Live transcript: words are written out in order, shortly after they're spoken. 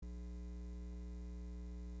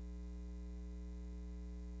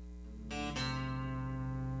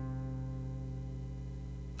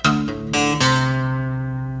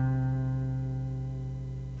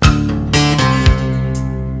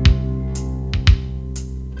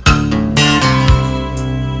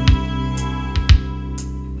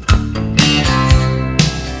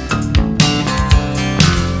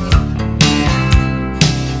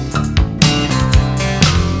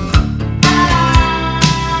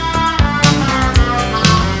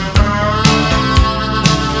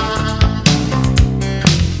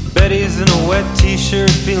white t-shirt,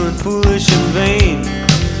 feeling foolish and vain,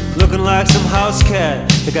 looking like some house cat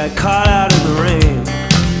that got caught out in the rain,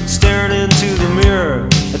 staring into the mirror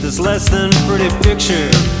at this less than pretty picture,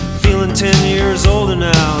 feeling 10 years older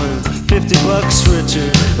now and 50 bucks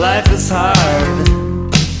richer. Life is hard,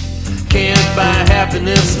 can't buy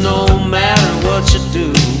happiness no matter what you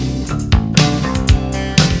do.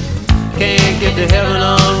 Can't get to heaven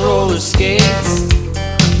on roller skates,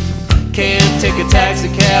 can't take a taxi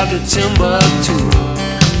cab to Timbuktu.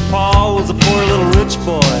 Paul was a poor little rich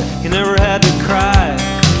boy, he never had to cry.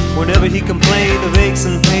 Whenever he complained of aches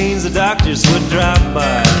and pains, the doctors would drop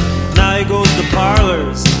by. Now he goes to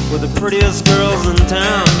parlors with the prettiest girls in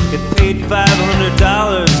town, get paid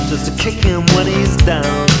 $500 just to kick him when he's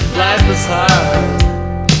down. Life is hard,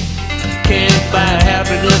 can't buy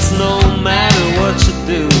happiness no matter what you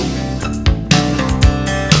do.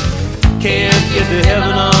 Can't get to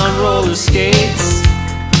heaven on roller skates,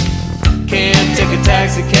 can't take a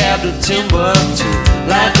taxi cab to Timbuktu.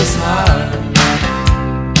 Life is hard,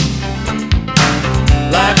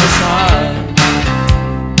 life is hard,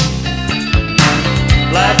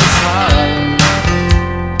 life is hard.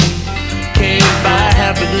 Can't buy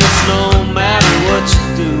happiness no matter what you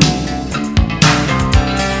do.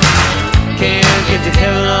 Can't get to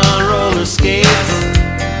heaven on roller skates,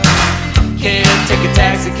 can't take a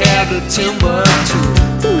taxi cab to Timbuktu.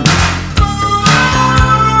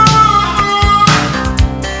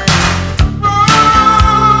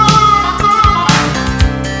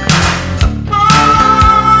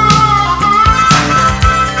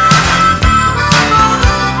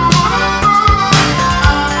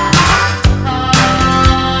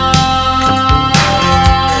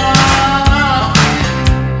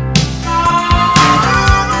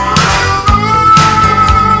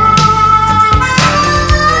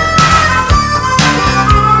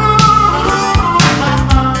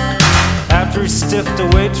 Stiffed a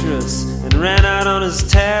waitress and ran out on his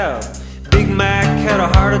tab. Big Mac had a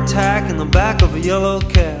heart attack in the back of a yellow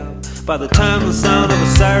cab. By the time the sound of a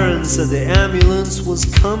siren said the ambulance was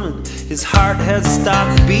coming, his heart had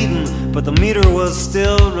stopped beating, but the meter was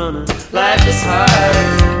still running. Life is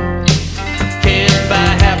hard, can't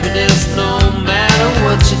buy happiness no matter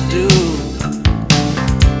what you do.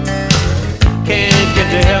 Can't get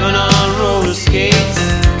to heaven on roller skates,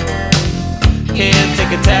 can't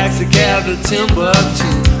take a taxi cab to Timbuktu.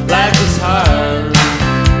 Life is hard,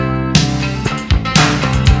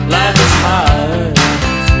 life is hard,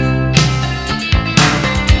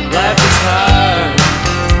 life is hard.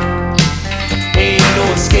 Ain't no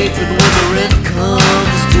escaping when the rent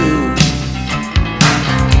comes due.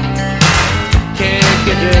 Can't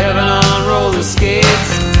get to heaven on roller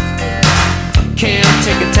skates, can't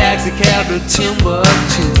take a taxi cab to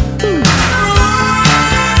Timbuktu.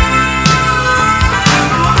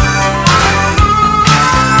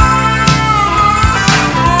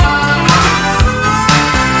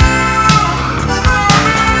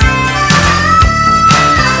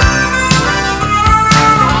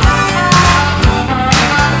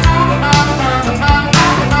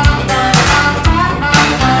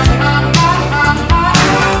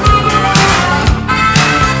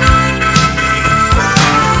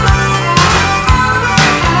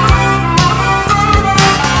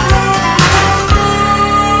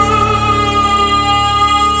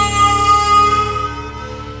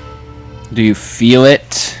 Do you feel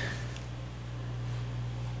it?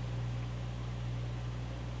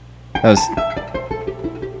 That was...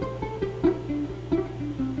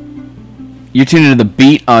 You're tuned into The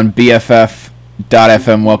Beat on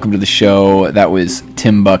BFF.FM. Welcome to the show. That was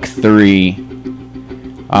Timbuk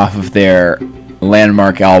 3 off of their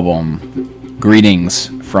landmark album, Greetings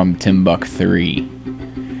from Timbuk 3,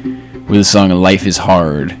 with the song Life is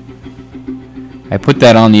Hard. I put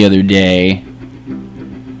that on the other day.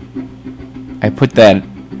 I put that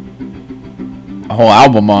whole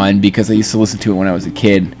album on because I used to listen to it when I was a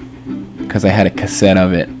kid, because I had a cassette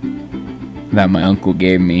of it that my uncle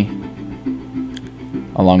gave me,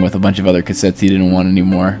 along with a bunch of other cassettes he didn't want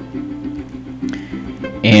anymore.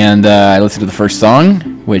 And I listened to the first song,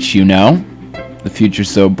 which you know, The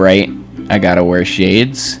Future's So Bright, I Gotta Wear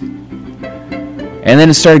Shades. And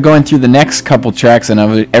then it started going through the next couple tracks, and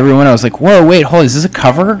everyone I was like, whoa, wait, hold on, is this a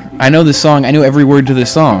cover? I know this song, I knew every word to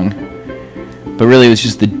this song. But really, it was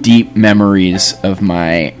just the deep memories of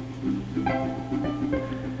my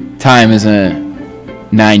time as a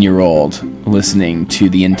 9-year-old listening to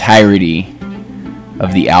the entirety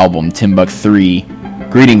of the album, Timbuk 3,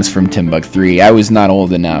 Greetings from Timbuk 3. I was not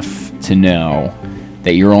old enough to know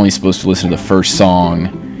that you're only supposed to listen to the first song,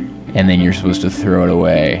 and then you're supposed to throw it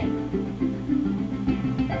away.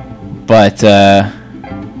 But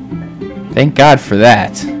Thank God for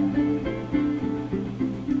that.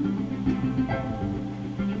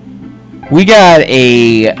 We got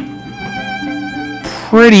a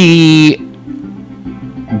pretty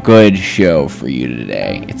good show for you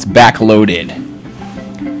today. It's backloaded.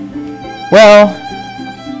 Well,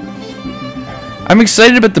 I'm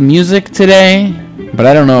excited about the music today, but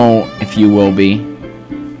I don't know if you will be.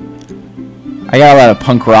 I got a lot of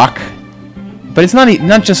punk rock, but it's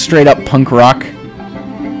not just straight up punk rock.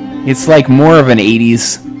 It's like more of an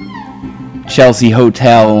 80s Chelsea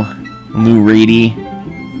Hotel, Lou Reedy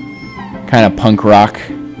kind of punk rock.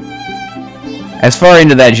 As far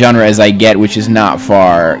into that genre as I get, which is not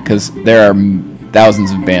far, because there are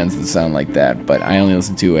thousands of bands that sound like that, but I only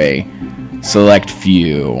listen to a select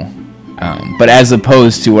few. But as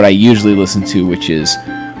opposed to what I usually listen to, which is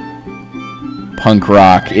punk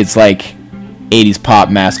rock, it's like 80s pop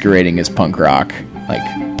masquerading as punk rock,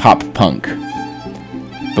 like pop punk,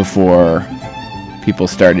 before people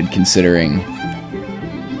started considering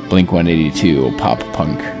Blink-182 pop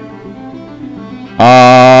punk.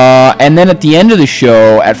 And then at the end of the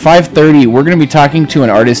show, at 5:30, we're going to be talking to an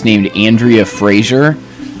artist named Andrea Fraser,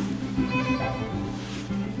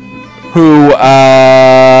 who, go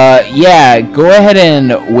ahead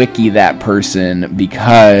and wiki that person,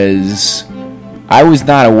 because I was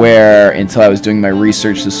not aware until I was doing my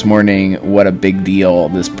research this morning what a big deal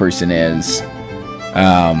this person is.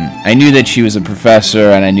 I knew that she was a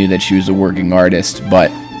professor, and I knew that she was a working artist, but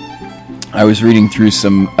I was reading through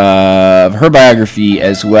some of her biography,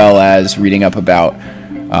 as well as reading up about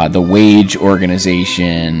the Wage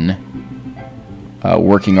organization,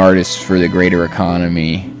 Working Artists for the Greater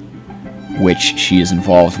Economy, which she is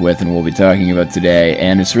involved with and we'll be talking about today.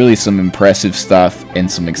 And it's really some impressive stuff and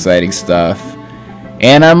some exciting stuff.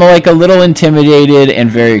 And I'm like a little intimidated and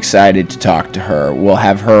very excited to talk to her. We'll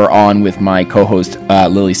have her on with my co-host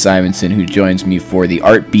Lily Simonson, who joins me for the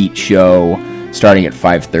Art Beat show starting at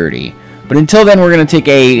 5:30. But until then, we're going to take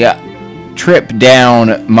a trip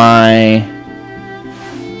down my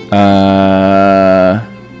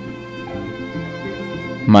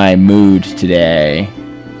my mood today,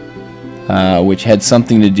 which had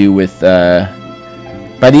something to do with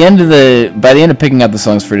by the end of picking out the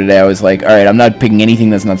songs for today, I was like, all right, I'm not picking anything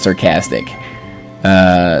that's not sarcastic.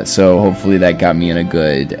 So hopefully that got me in a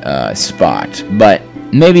good spot. But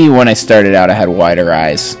maybe when I started out, I had wider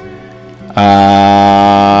eyes.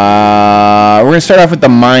 We're going to start off with the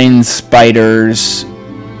Mind Spiders.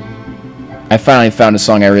 I finally found a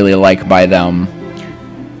song I really like by them.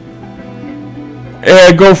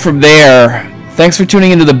 And go from there. Thanks for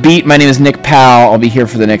tuning into The Beat. My name is Nick Powell. I'll be here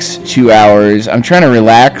for the next 2 hours. I'm trying to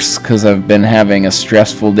relax because I've been having a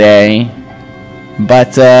stressful day.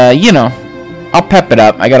 But, I'll pep it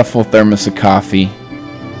up. I got a full thermos of coffee.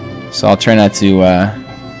 So I'll try not to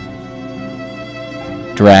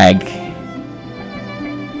drag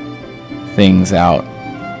things out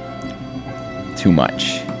too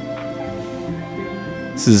much.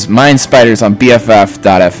 This is Mind Spiders on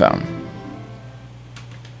BFF.fm.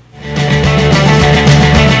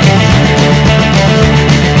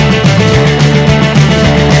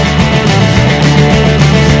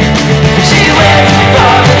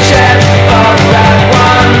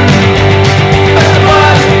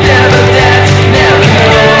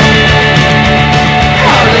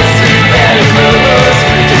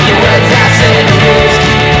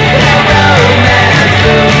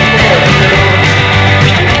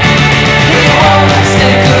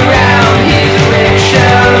 Stick around.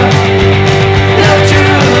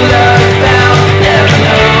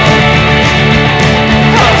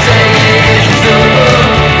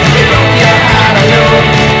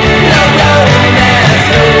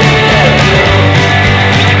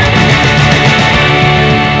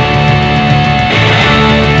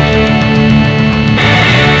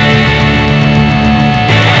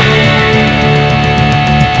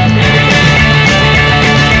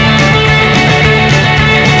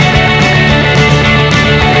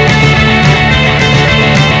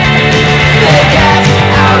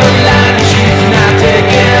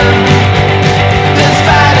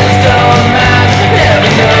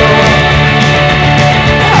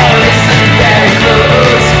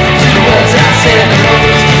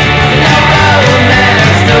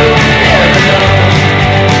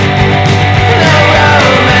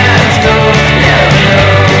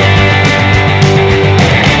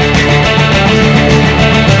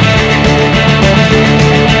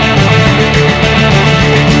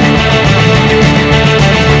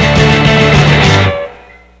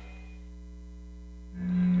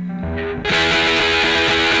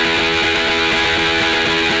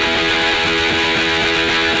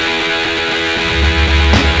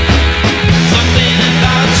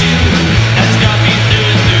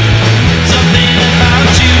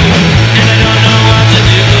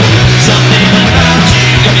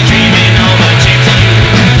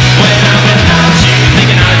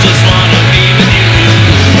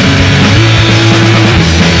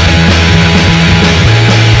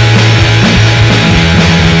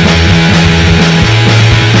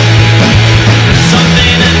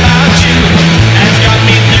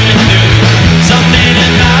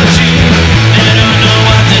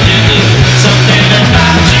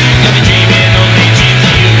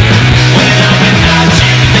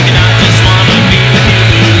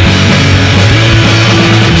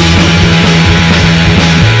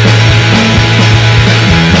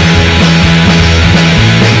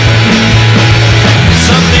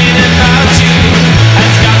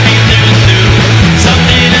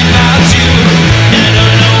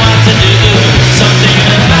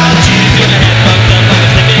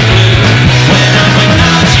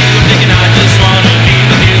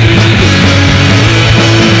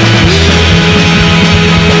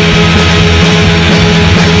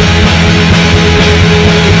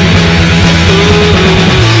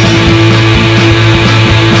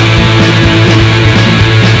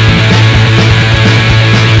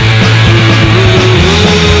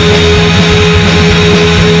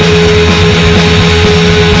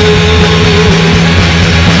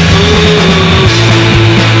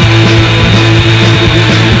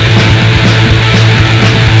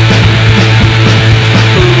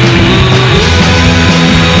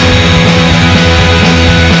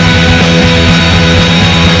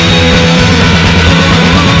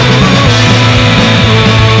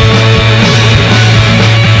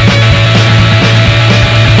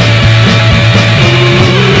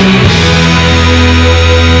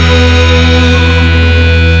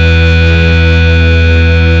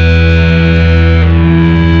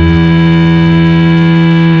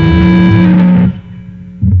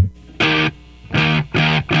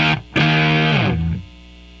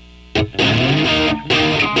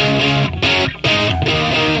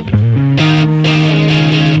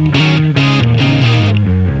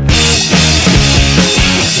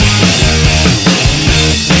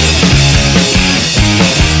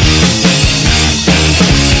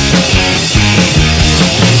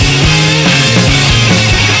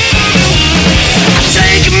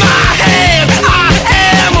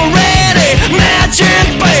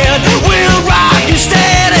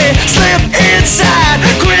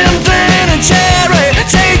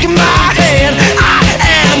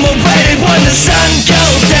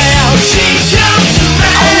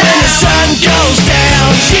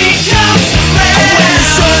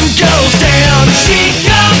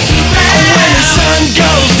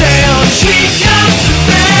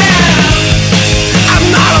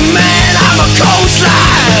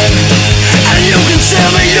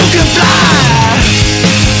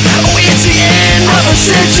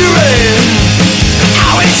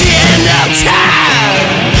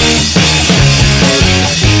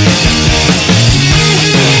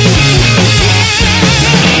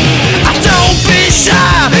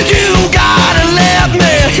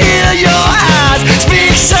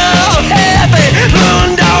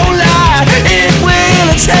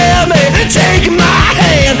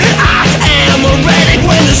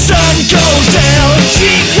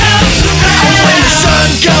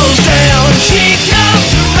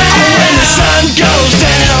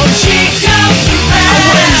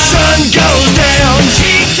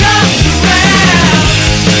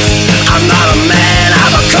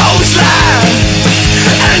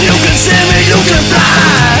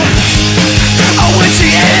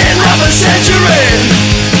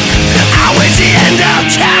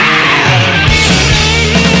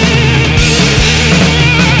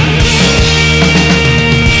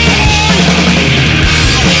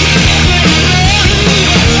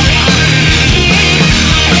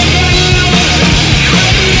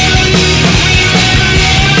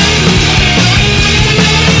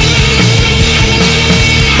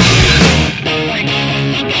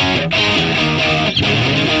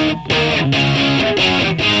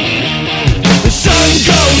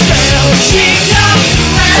 she comes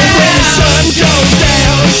around. And when the sun goes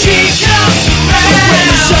down, she comes around. And when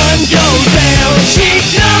the sun goes down, she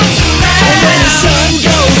comes around. And when the sun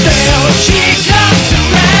goes down, she comes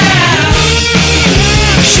around.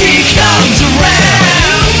 She comes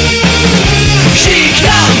around. She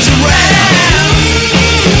comes around.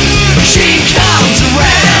 She comes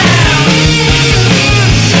around.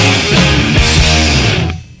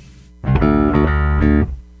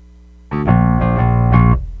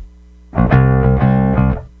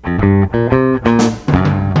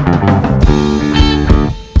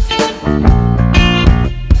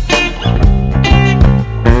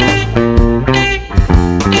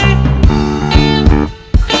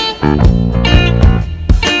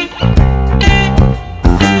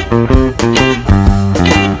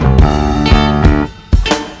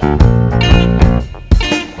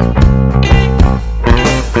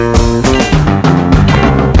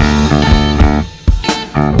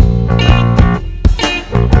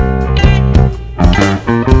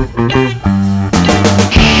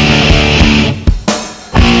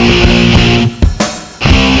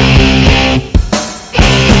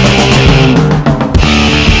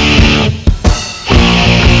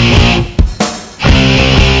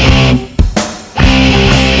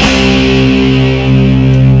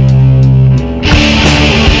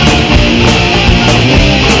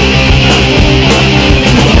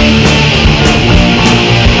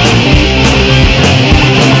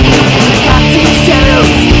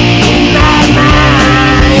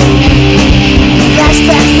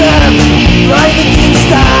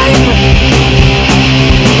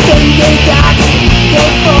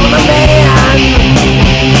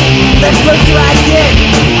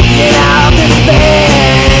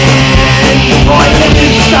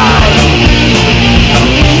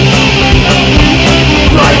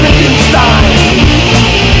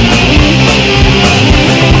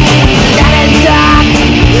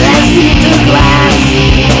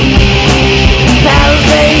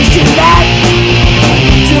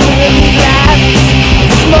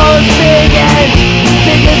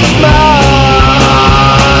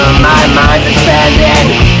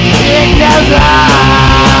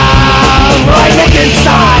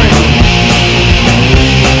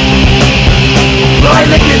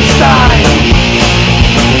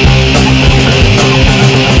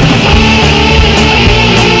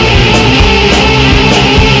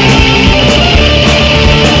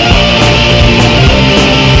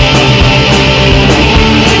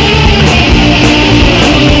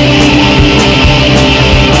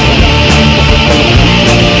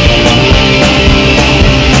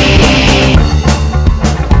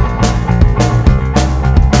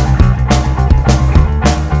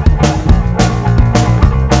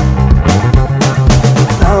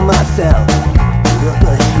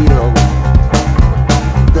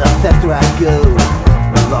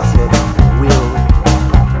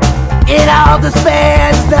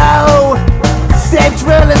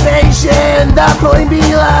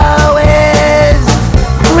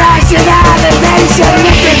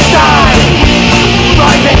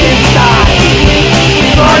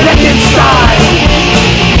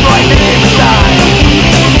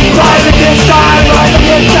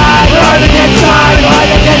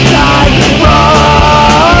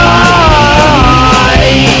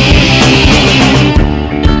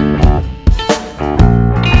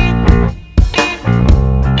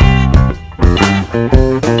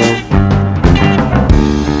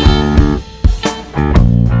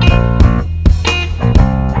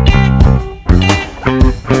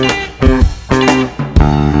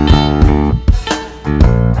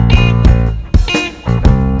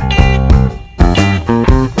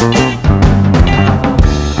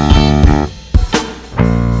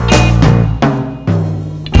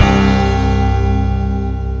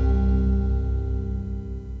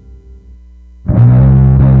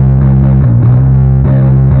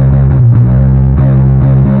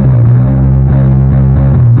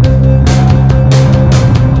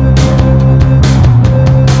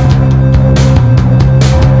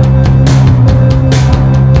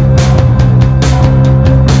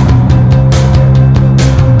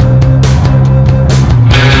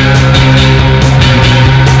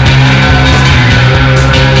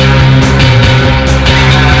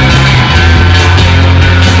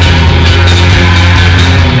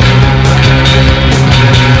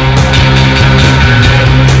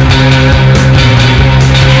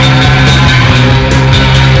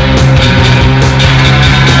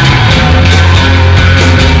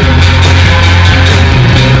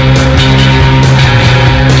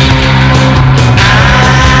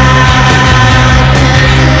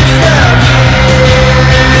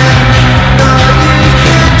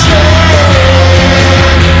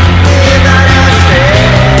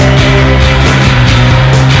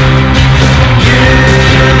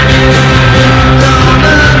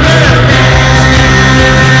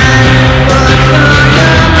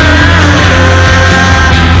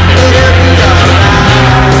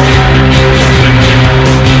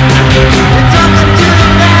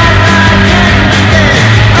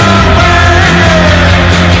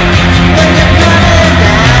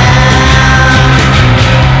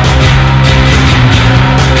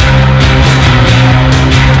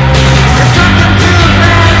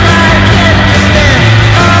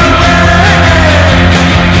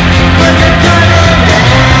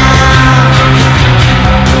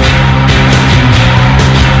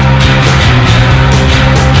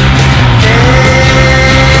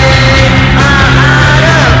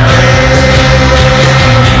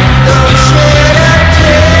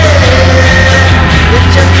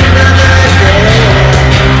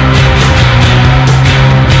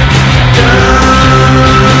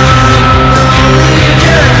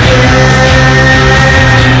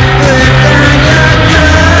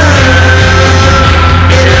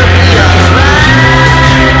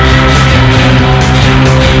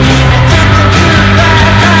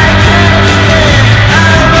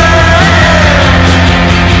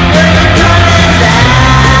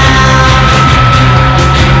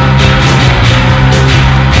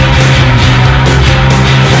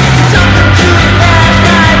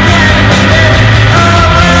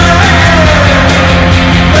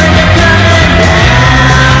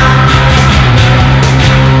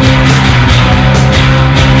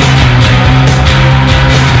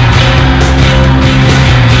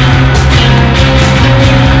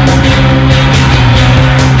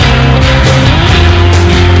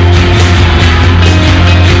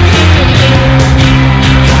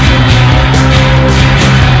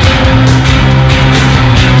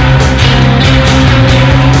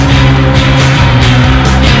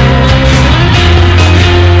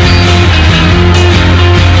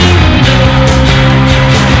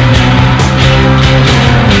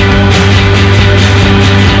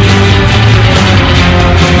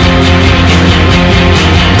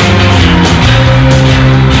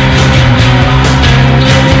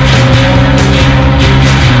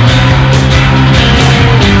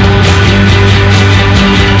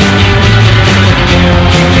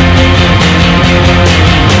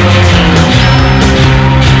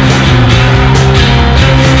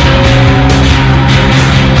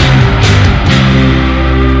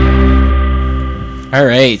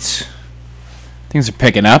 Things are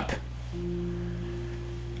picking up.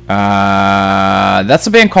 That's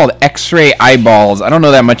a band called X-Ray Eyeballs. I don't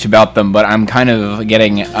know that much about them, but I'm kind of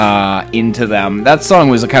getting into them. That song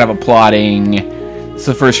was kind of applauding. It's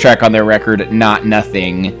the first track on their record, Not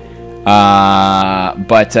Nothing.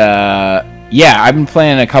 Yeah, I've been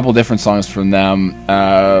playing a couple different songs from them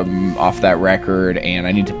off that record, and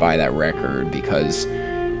I need to buy that record because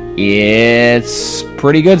it's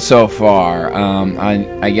pretty good so far.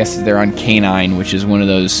 I guess they're on K9, which is one of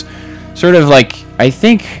those sort of like, I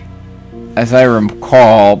think, as I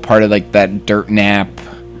recall, part of like that Dirt Nap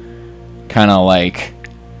kind of like,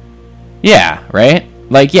 yeah, right?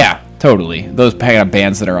 Like, yeah, totally. Those kind of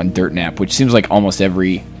bands that are on Dirt Nap, which seems like almost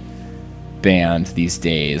every band these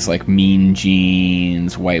days, like Mean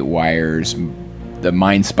Jeans, White Wires, the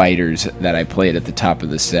Mind Spiders that I played at the top of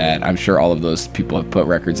the set. I'm sure all of those people have put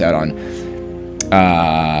records out on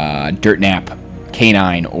Dirt Nap,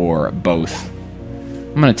 K9, or both.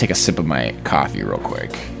 I'm going to take a sip of my coffee real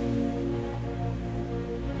quick.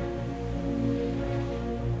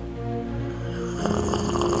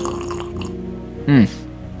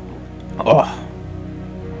 Oh.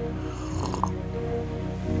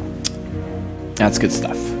 That's good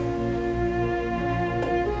stuff.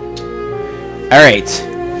 All right.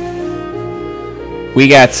 We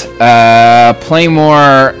got plenty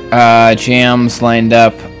more jams lined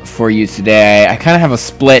up for you today. I kind of have a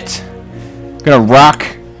split. I'm going to rock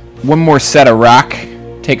one more set of rock.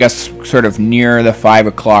 Take us sort of near the 5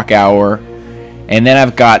 o'clock hour. And then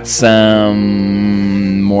I've got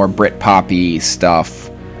some more Britpoppy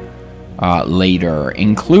stuff later,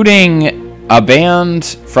 including a band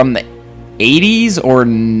from the 80s, or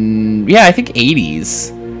yeah, I think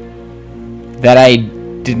 80s, that I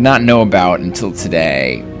did not know about until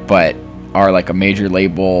today, but are like a major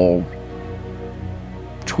label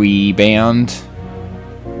twee band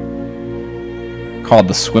called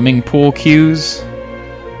the Swimming Pool Cues.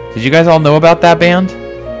 Did you guys all know about that band?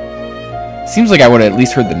 Seems like I would have at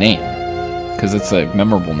least heard the name, because it's a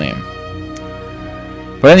memorable name.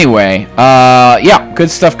 But anyway, yeah, good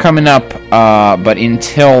stuff coming up. But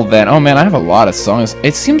until then, oh man, I have a lot of songs.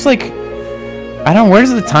 It seems like, I don't know, where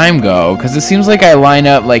does the time go? Because it seems like I line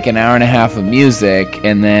up like an hour and a half of music,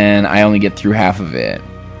 and then I only get through half of it.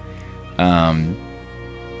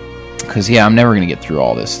 Because yeah, I'm never gonna get through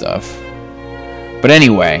all this stuff. But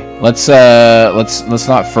anyway, let's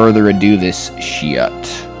not further ado this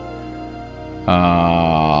shit.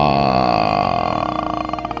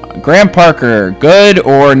 Graham Parker, good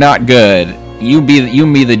or not good? You be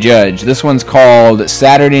the judge. This one's called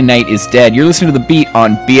Saturday Night is Dead. You're listening to The Beat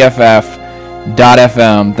on BFF.FM.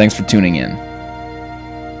 Thanks for tuning in.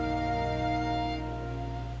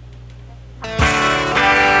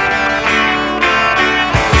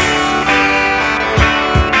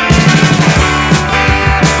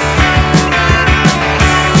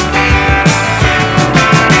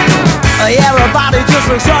 Everybody just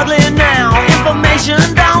looks ugly now. Information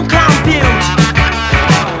don't compute.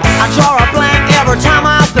 I draw a blank every time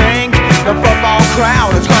I think the football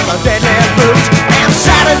crowd has got the deadly boot. And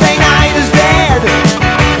Saturday night is dead.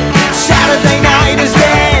 Saturday night is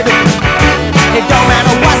dead. It don't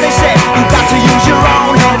matter what they say, you got to use your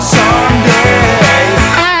own head someday.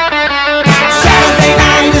 Saturday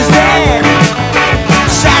night is dead.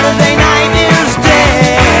 Saturday night is dead.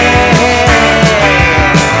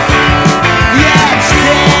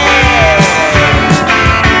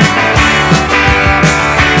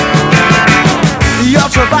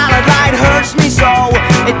 Ultraviolet light hurts me so.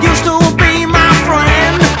 It used to be my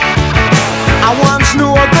friend. I once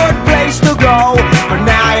knew a good place to go, but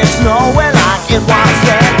now it's nowhere like it was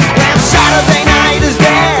then. When Saturday night is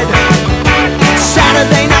dead.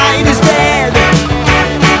 Saturday night is dead.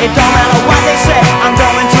 It don't matter what they say, I'm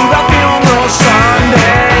going to the funeral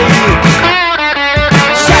Sunday.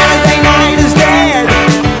 Saturday night is dead.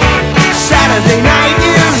 Saturday night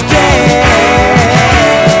is dead.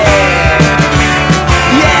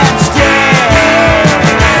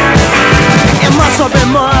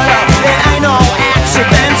 Been murder, it ain't no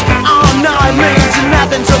accident. Oh no, it means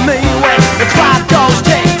nothing to me when the clock goes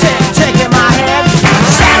tick, tick, tick in my head.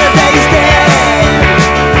 Saturday's dead.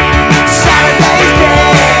 Saturday's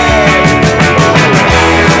dead.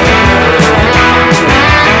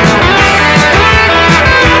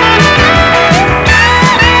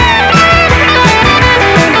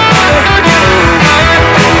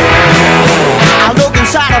 I look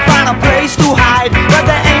inside to find a place to hide, but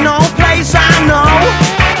there ain't no place I know.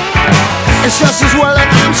 It's just as well that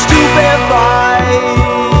I'm stupefied.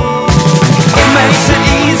 It makes it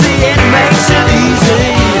easy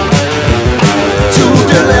to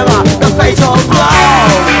deliver the fatal blow.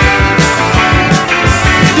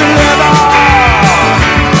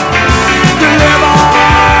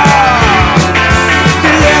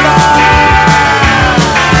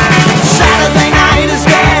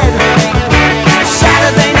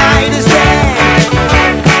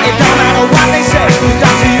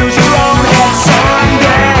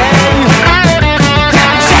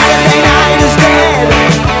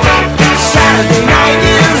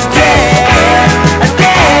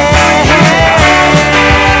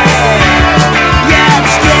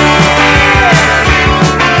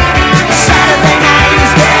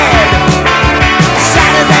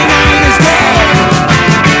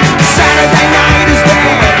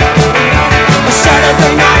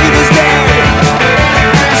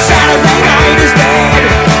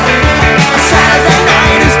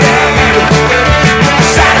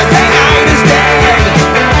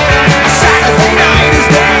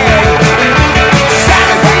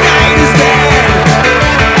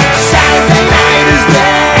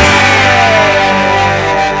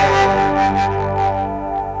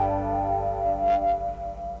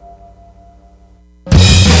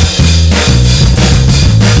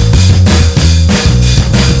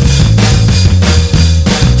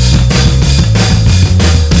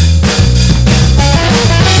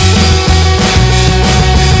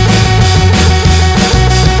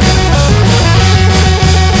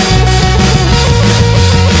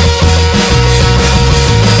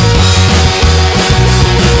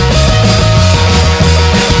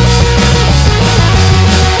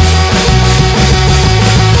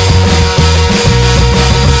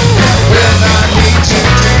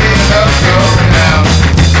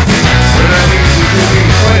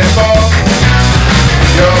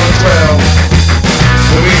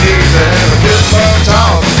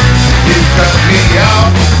 cut me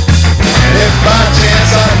off. And if by chance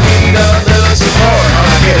I need a little support,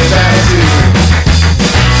 I'll get a tattoo.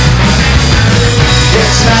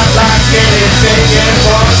 It's not like anything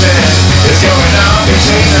important is going on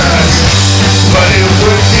between us, but it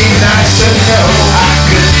would be nice to know I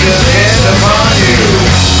could depend upon you.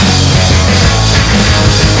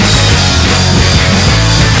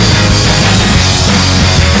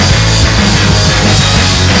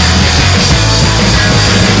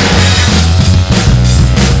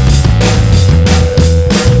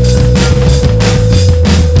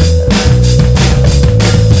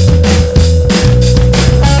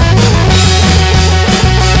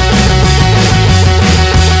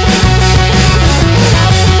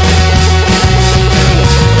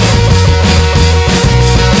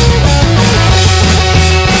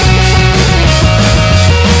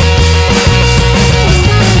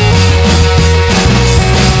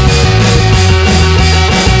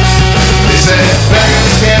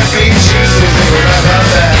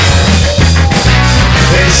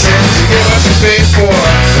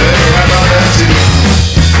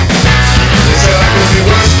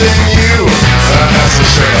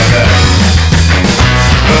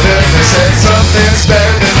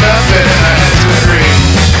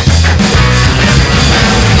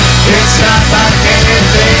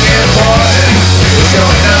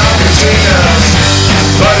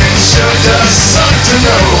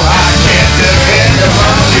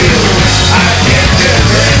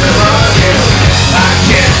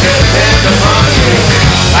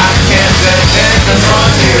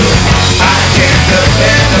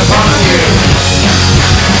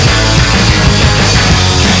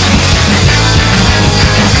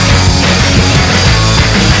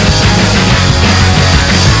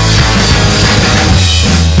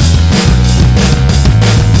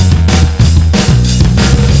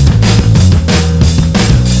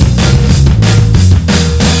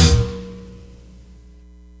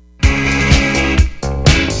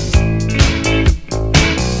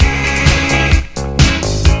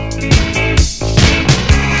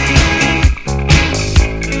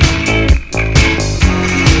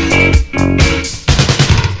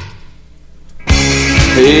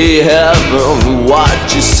 Hey heaven,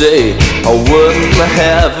 what'd you say? I wouldn't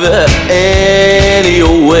have it any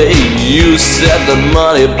way. You said that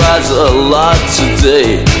money buys a lot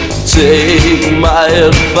today. Take my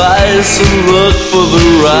advice and look for the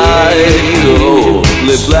right. Oh,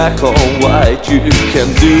 live black or white. You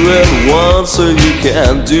can do it once or you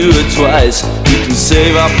can do it twice. You can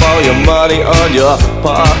save up all your money on your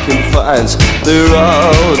parking fines. They're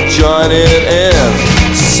all joining in.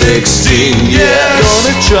 16 years,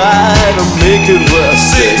 gonna try to make it worth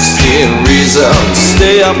 16 reasons to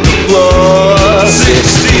stay up the floor.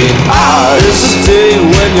 16 hours a day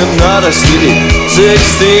when you're not asleep.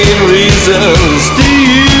 16 reasons, do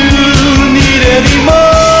you need any more?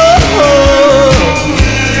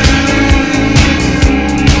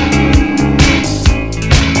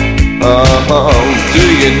 Do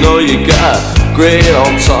you know you got great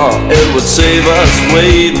on top? It would save us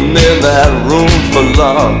waiting in that room for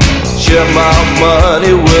long. Share my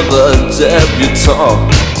money with a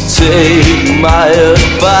debutante. Take my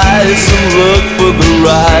advice and look for the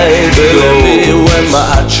right. Baby, when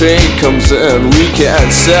my train comes in, we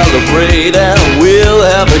can celebrate and we'll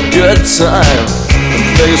have a good time. And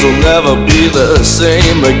things will never be the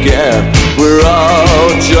same again. We're all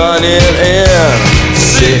joining in.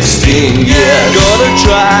 16 years, gonna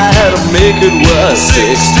try to make it work.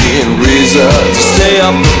 16 reasons to stay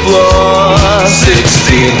up the floor.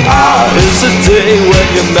 16 hours a day when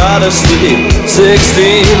you're not asleep.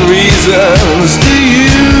 16 reasons, do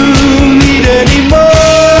you need any more?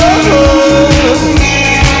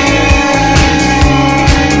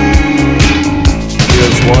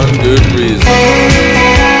 Here's one good reason.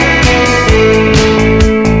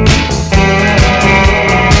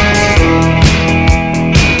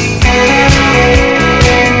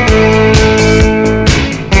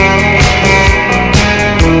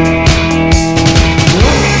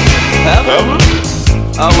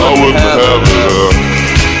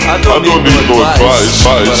 I don't need no advice.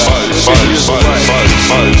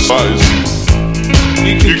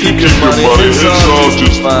 You can keep your money, it's all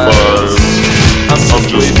just fine. I'm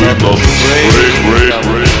just waiting on the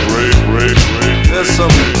break.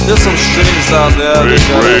 There's some strings down there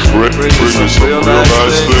that bring me some real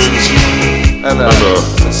nice things. And as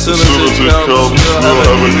soon as it comes, we'll have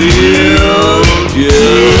a real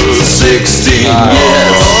good 16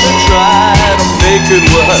 years. Gonna try to make it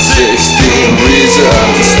work. 16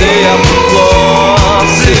 reasons to stay up the floor.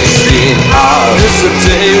 16 hours a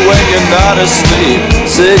day when you're not asleep.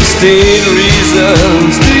 16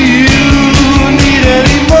 reasons. Do you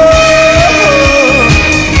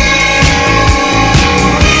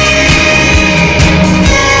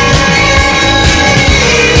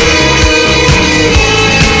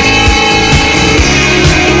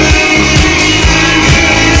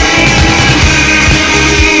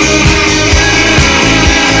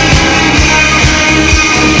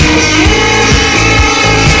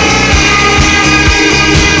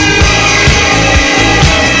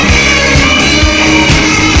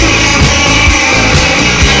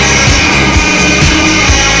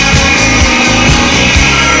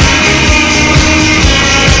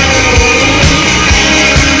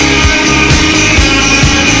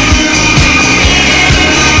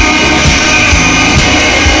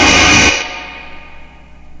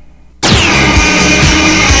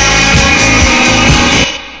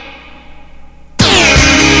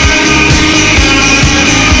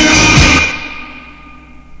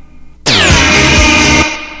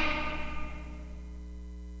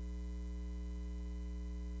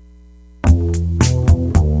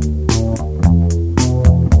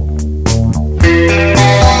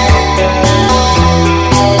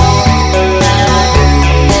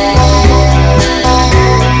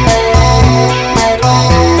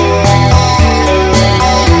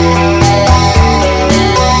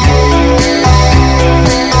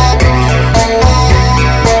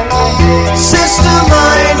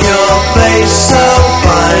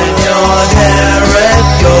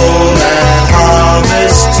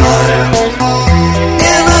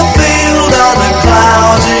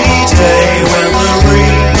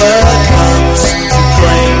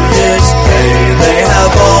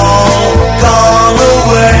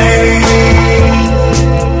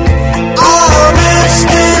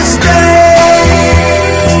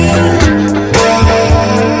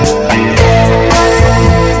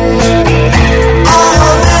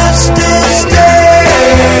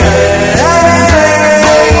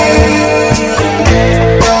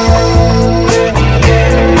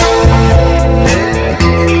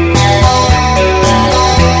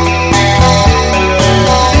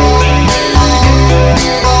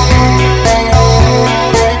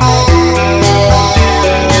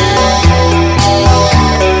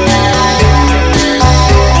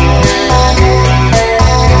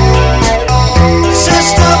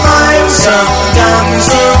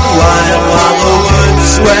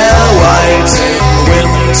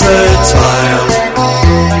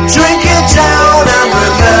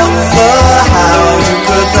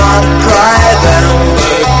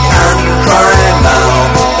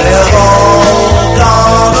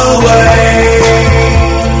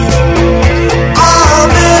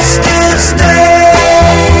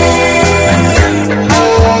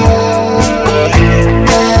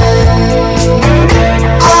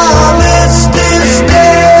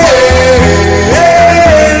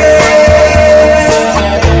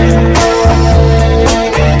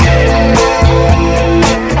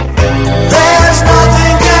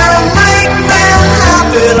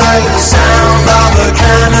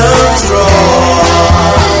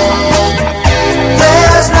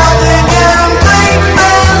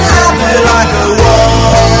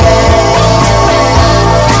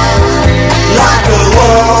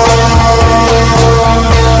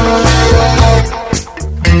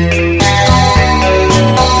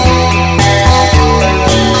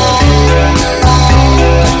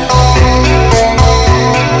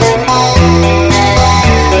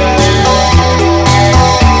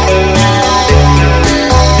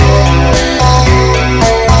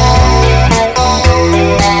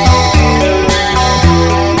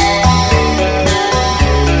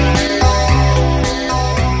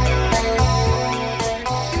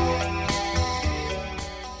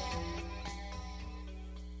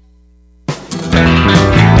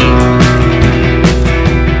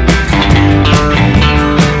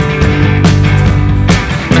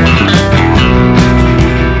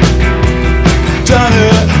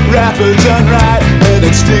sunlight, an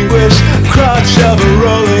extinguished crutch of a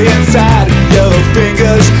rolling inside. Yellow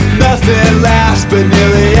fingers, nothing lasts, but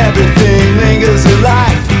nearly everything lingers in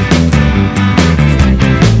life.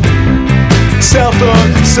 Cell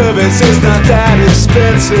phone service is not that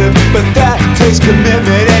expensive, but that takes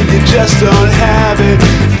commitment and you just don't have it.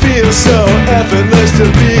 Feels so effortless to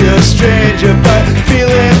be a stranger, but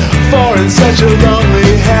feeling foreign, such a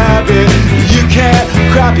lonely habit. You can't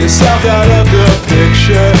crop yourself out of the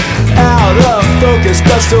picture, out of focus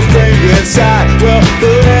but still framed inside. Well,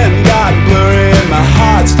 the land got blurry and my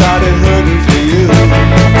heart started hurting for you.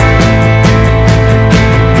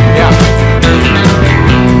 Yeah.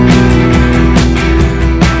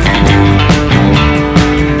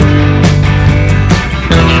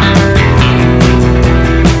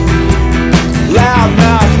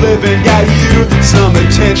 Living got you some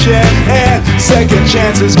attention and second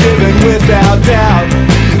chances given without doubt.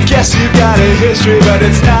 Guess you've got a history, but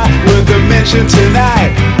it's not worth a mention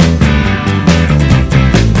tonight.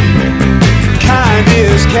 Kind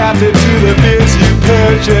is captive to the beers you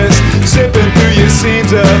purchase, sipping through your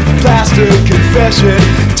scenes of plastered confession,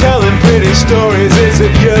 telling pretty stories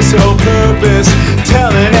isn't your sole purpose,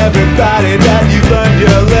 telling everybody that you've learned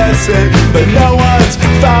your lesson, but no one's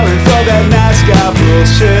falling for that nice guy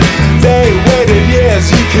bullshit. They waited years,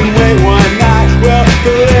 you can wait one night. Well,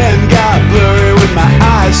 the land got blurry when my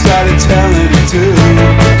eyes started telling it too.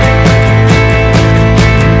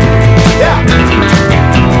 Yeah.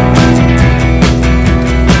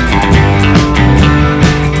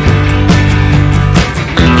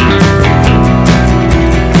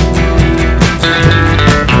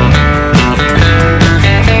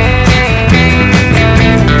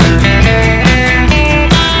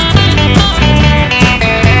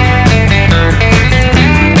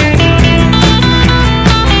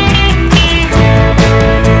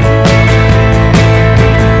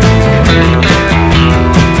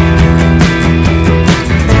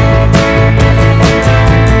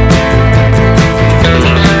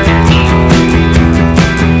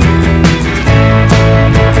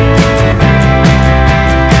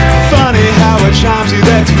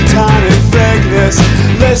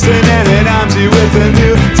 Listening and arms you with a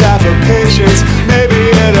new type of patience. Maybe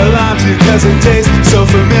it alarms you cause it tastes so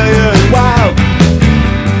familiar and wild.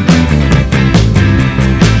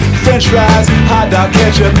 French fries, hot dog,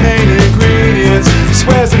 ketchup, main ingredients.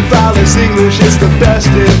 Swears and follows English, it's the best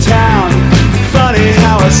in town. Funny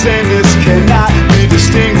how a sameness cannot be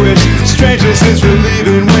distinguished. Strangeness is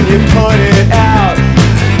relieving when you point it out.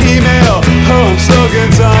 Email, home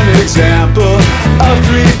slogans, an example of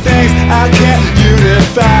three things I can't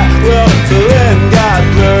unify. Well, the land got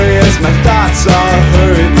blurry as my thoughts all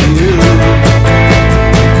hurried to you.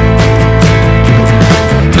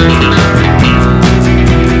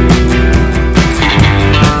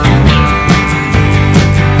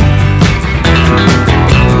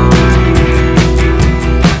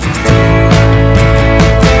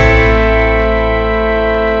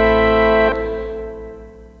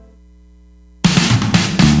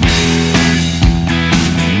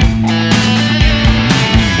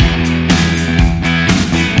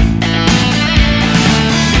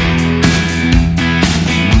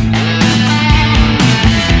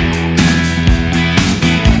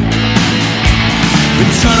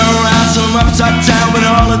 Upside down when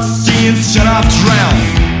all at sea until I've drowned.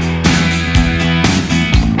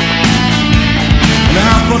 And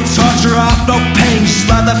I felt torture, I felt pain, just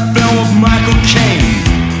like that film of Michael Caine.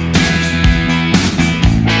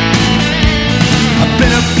 I've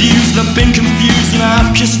been abused, I've been confused, and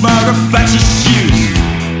I've kissed my reflection's shoes.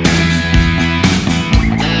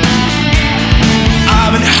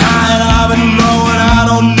 I've been high and I've been low, and I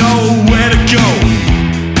don't know where to go.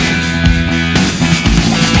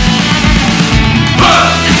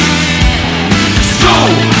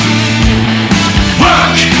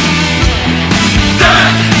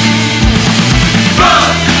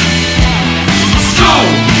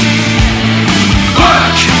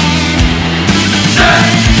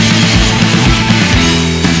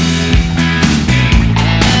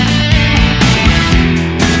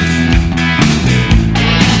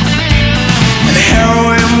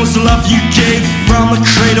 The love you gave from the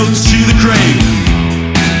cradle to the grave.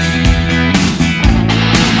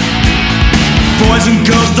 Boys and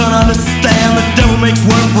girls don't understand, the devil makes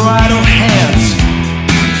work for idle hands.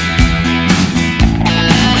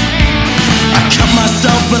 I cut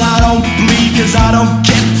myself but I don't bleed, cause I don't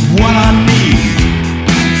get what I need.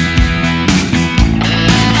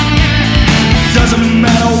 Doesn't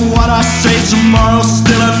matter what I say, tomorrow's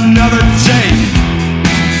still another day.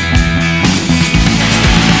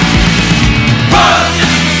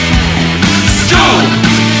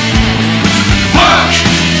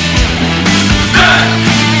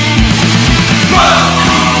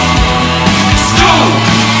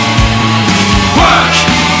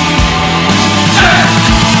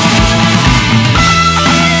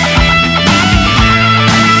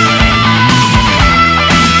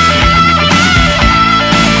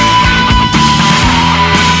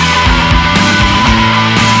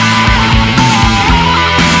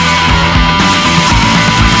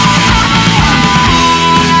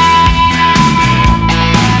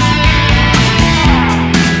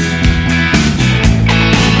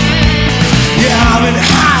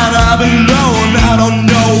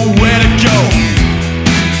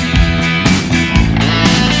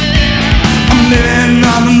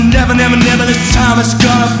 this time it's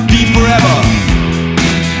gonna be forever.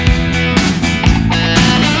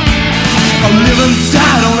 I live and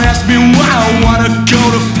die, don't ask me why I wanna go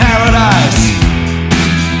to paradise.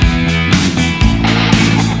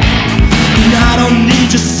 And I don't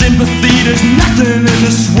need your sympathy, there's nothing in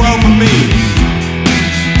this world for me.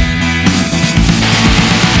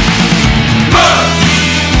 Birth,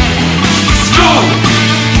 school,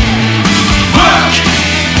 work,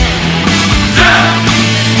 death.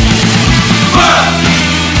 Birth,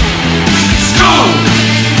 school,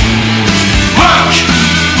 work,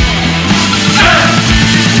 death.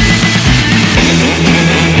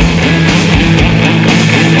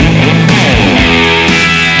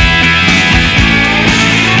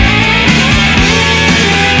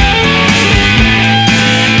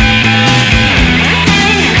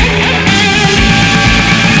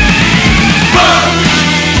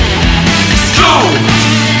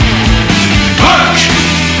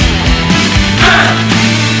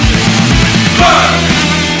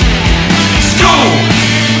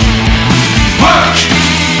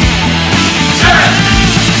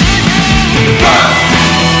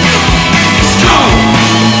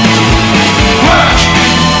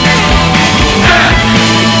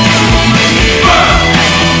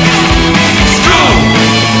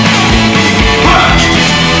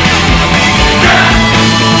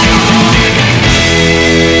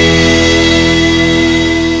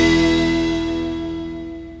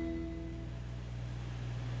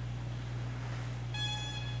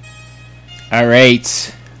 All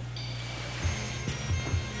right.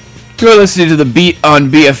 You're listening to The Beat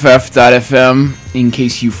on BFF.FM, in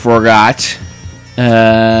case you forgot.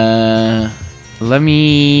 Let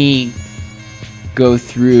me go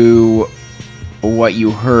through what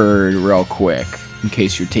you heard real quick, in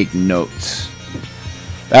case you're taking notes.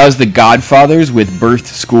 That was The Godfathers with Birth,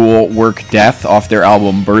 School, Work, Death, off their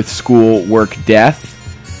album Birth, School, Work, Death.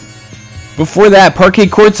 Before that, Parquet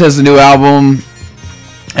Courts has a new album.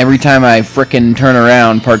 Every time I frickin' turn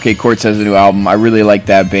around, Parquet Courts has a new album. I really like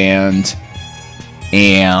that band.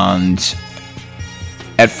 And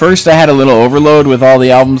at first I had a little overload with all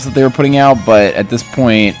the albums that they were putting out, but at this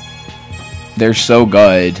point, they're so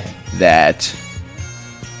good that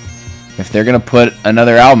if they're going to put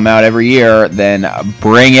another album out every year, then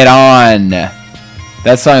bring it on.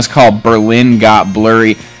 That song is called Berlin Got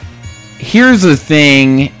Blurry. Here's the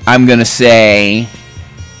thing I'm going to say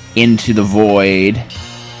into the void,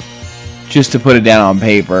 just to put it down on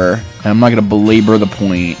paper, and I'm not going to belabor the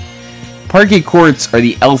point. Parquet Courts are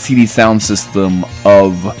the LCD sound system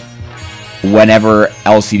of whenever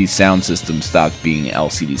LCD sound system stopped being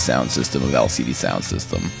LCD sound system of LCD sound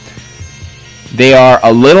system. They are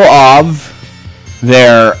a little off.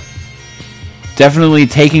 They're definitely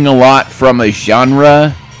taking a lot from a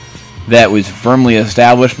genre that was firmly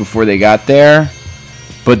established before they got there,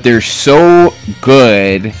 but they're so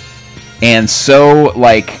good and so,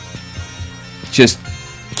 like, just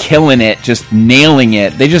killing it, just nailing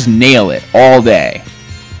it. They just nail it all day.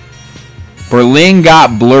 Berlin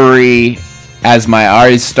Got Blurry as my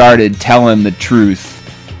eyes started telling the truth.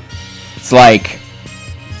 It's like,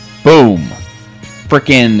 boom.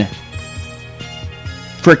 Frickin'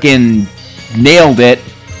 nailed it.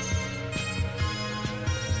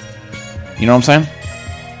 You know what I'm saying?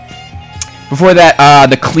 Before that,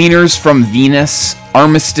 The Cleaners from Venus,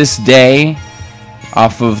 Armistice Day,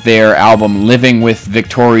 off of their album Living with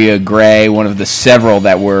Victoria Gray, one of the several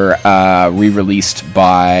that were re-released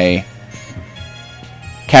by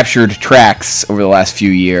Captured Tracks over the last few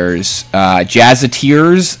years.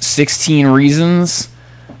 Jazzateers, 16 Reasons.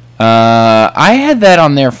 I had that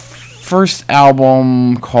on their first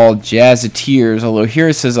album called Jazzateers, although here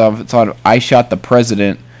it says it's on I Shot the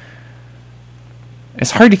President.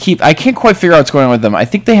 It's hard to keep. I can't quite figure out what's going on with them. I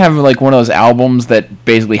think they have like one of those albums that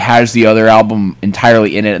basically has the other album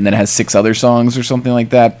entirely in it and then has 6 other songs or something like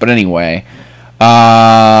that. But anyway,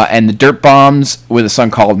 and the Dirt Bombs with a song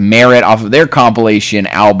called Merit off of their compilation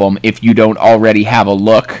album, If You Don't Already Have a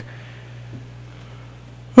Look.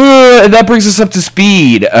 And that brings us up to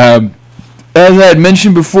speed. As I had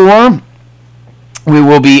mentioned before, we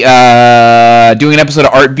will be doing an episode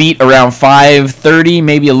of Art Beat around 5:30,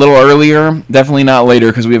 maybe a little earlier. Definitely not later,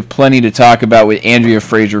 because we have plenty to talk about with Andrea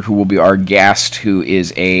Fraser, who will be our guest, who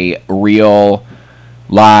is a real,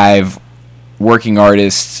 live, working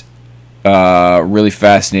artist, really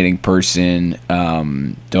fascinating person.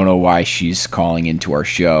 Don't know why she's calling into our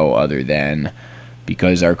show, other than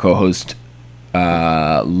because our co-host,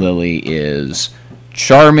 Lily, is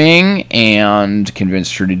charming and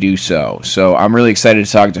convinced her to do so. So I'm really excited to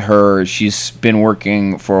talk to her. She's been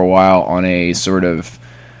working for a while on a sort of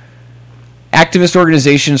activist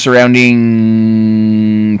organization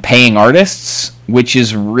surrounding paying artists, which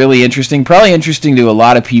is really interesting. Probably interesting to a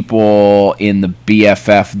lot of people in the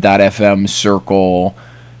BFF.FM circle,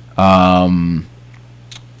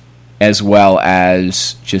 as well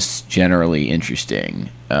as just generally interesting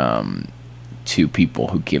to people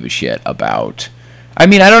who give a shit about... I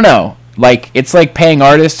mean, I don't know. Like, it's like paying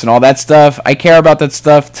artists and all that stuff. I care about that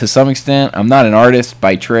stuff to some extent. I'm not an artist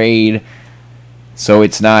by trade, so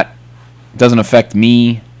it doesn't affect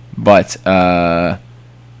me. But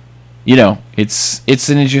you know, it's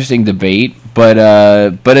an interesting debate. But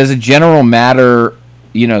as a general matter,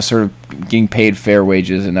 you know, sort of getting paid fair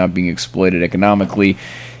wages and not being exploited economically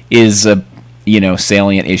is a, you know,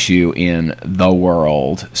 salient issue in the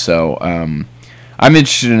world. So I'm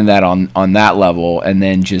interested in that on that level, and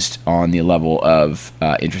then just on the level of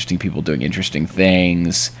interesting people doing interesting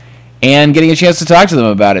things and getting a chance to talk to them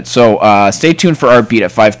about it. So stay tuned for Art Beat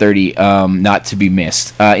at 5:30, not to be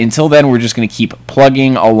missed. Until then, we're just going to keep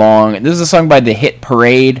plugging along. This is a song by The Hit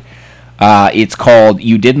Parade. It's called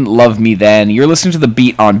You Didn't Love Me Then. You're listening to The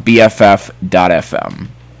Beat on BFF.FM.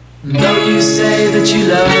 Though you say that you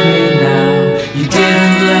love me now, you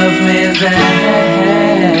didn't love me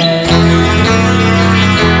then.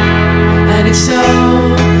 And it's so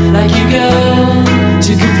like you go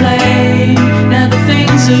to complain. Now the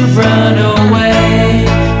things have run away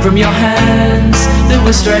from your hands that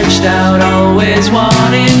were stretched out, always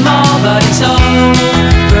wanting more. But it's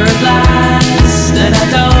over at last, and I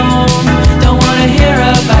don't want to hear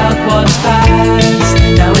about what's past.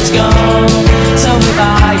 Now it's gone, so have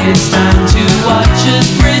I. It's time to watch as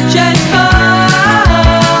bridges burn.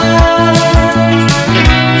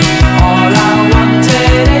 All I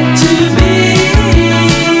wanted it to be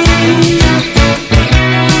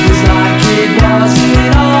was like it was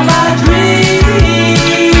in all my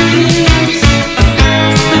dreams.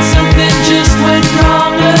 But something just went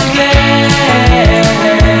wrong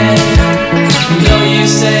again. Though you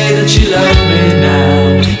say that you love me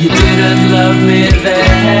now, you didn't love me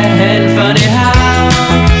then. Funny how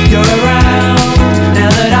you're around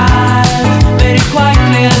now that I've made it quite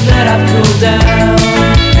clear that I've cooled down.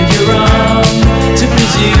 And you're wrong to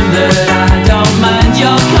presume that I don't mind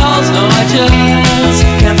your calls. No, I just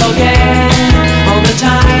can't forget all the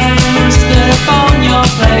times that I found your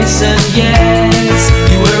place. And yes,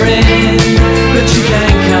 you were in, but you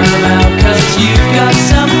can't come out 'cause you've got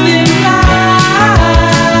something right.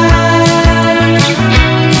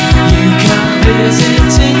 You come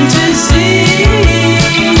visiting to see.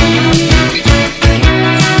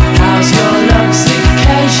 How's your lovesick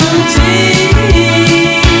casualty?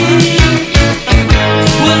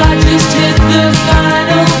 Well, I just hit the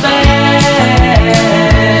final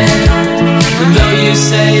bend. And though you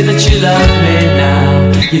say that you love me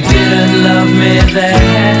now, you didn't love me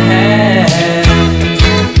then.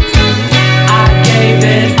 I gave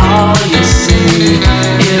it all, you see,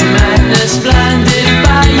 in madness, blinded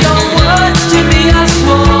by your words. To me, I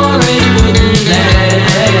swore it wouldn't end.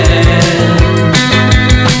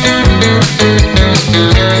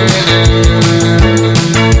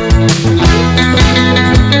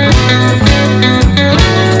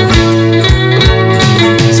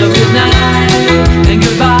 So good night and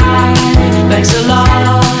goodbye. Thanks a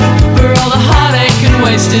lot for all the heartache and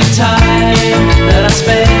wasted time that I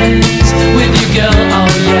spent with you, girl. Oh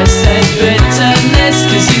yes, there's bitterness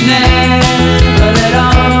 'cause you never let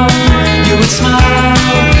on. You would smile.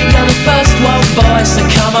 You're the first one, boy, so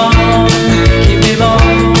come on, keep me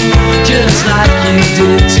more, just like you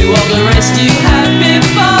did to all the rest you had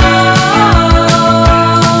before.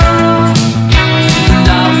 And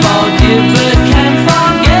I'll forgive but can't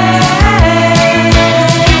forget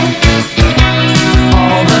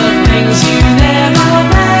all the things you never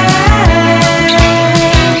meant.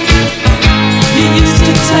 You used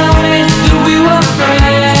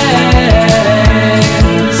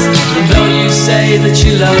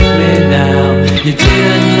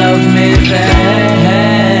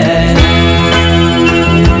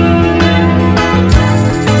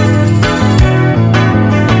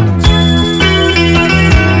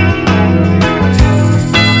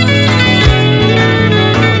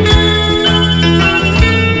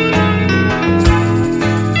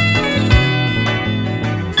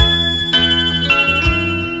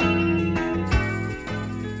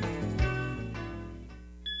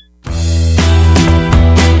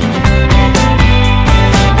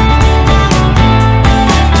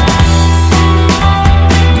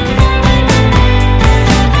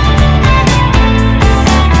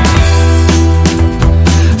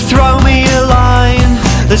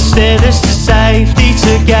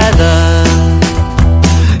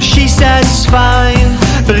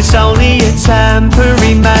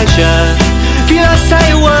ordinary measure. If you don't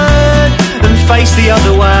say a word and face the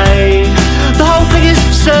other way, the whole thing is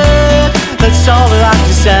absurd, that's all that I have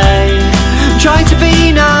to say. I'm trying to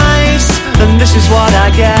be nice, and this is what I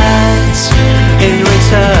get in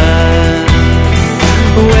return.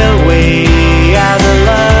 Will we ever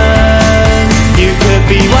learn? You could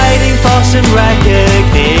be waiting for some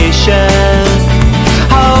recognition,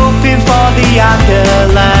 hoping for the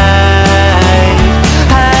accolade,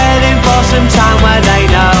 heading for some time where they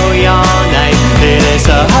know your name. It is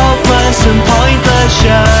a hopeless and pointless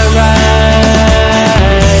charade.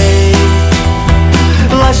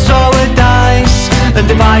 Let's throw a dice and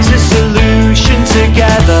devise a solution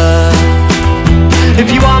together. If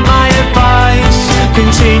you want my advice,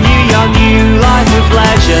 continue your new life of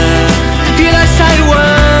leisure. If you don't say a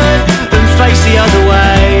word, then face the other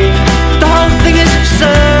way. The whole thing is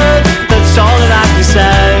absurd, that's all that I can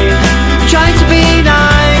say. I'm trying to be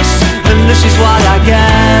nice, and this is what I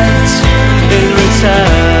get in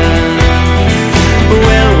return.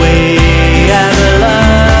 Will we ever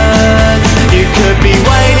learn? You could be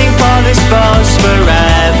waiting for this buzz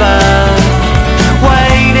forever,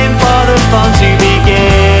 waiting for the fun to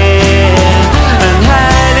begin, and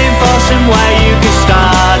heading for somewhere you can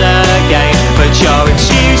start again, but your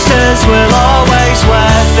excuses will always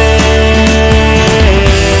worth it.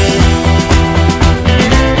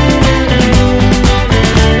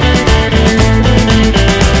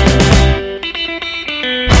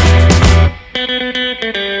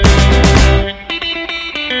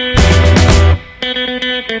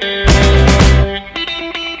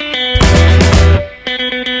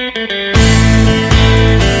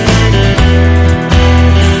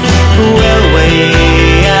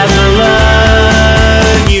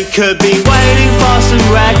 Could be waiting for some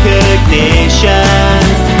recognition,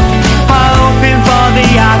 hoping for the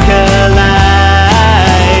accolade,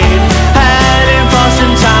 heading for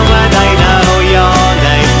some time where they know your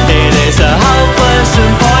name. It is a hopeless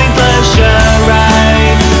and pointless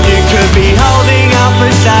charade. You could be holding up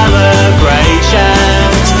for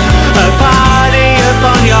celebrations, a party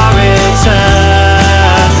upon your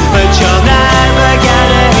return, but you'll never get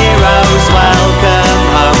a hero's welcome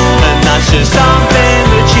home, and that's just something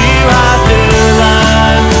that you have to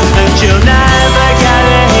learn. And you'll never get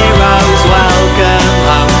a hero's welcome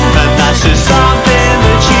home, and that's just something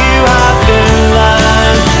that you have to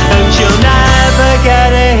learn. And you'll never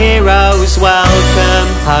get a hero's welcome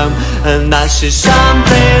home, and that's just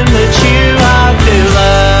something that you have to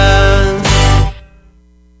learn.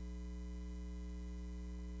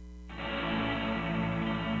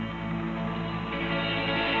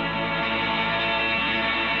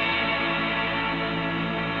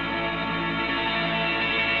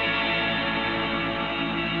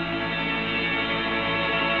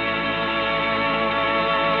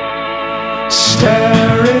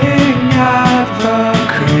 Staring at the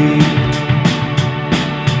creep,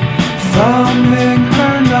 thumbing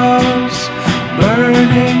her nose,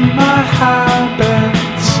 burning my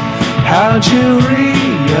habits. How'd you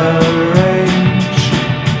rearrange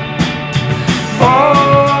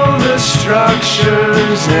all the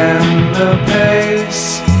structures and the pace?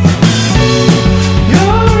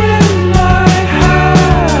 You're in my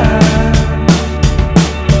head.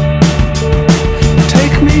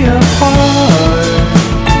 Take me apart.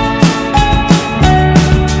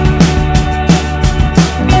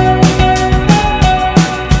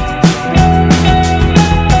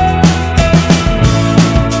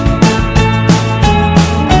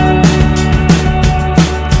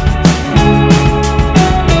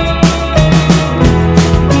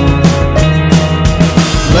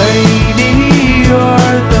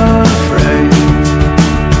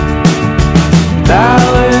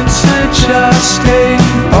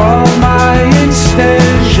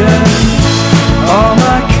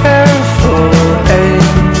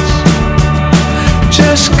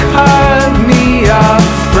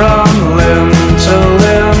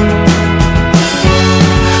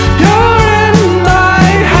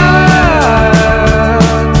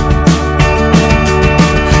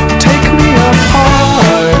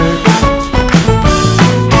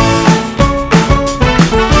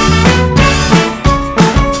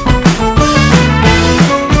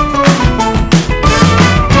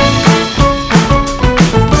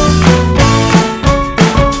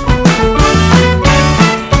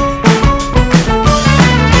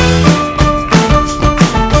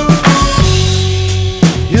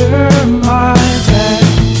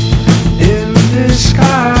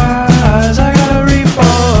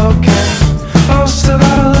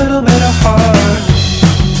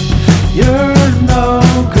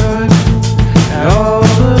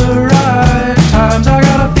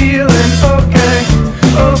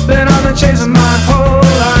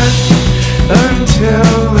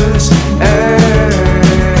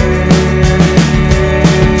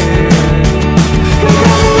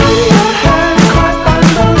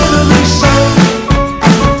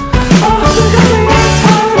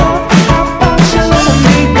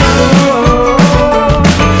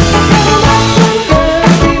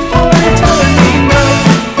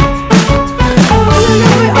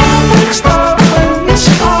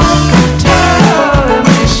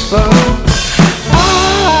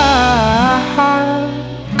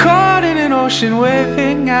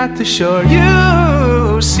 at the shore.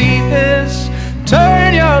 You see this,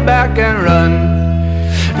 turn your back and run.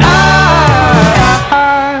 I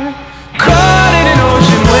caught in an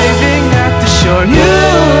ocean waving at the shore. You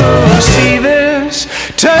see this,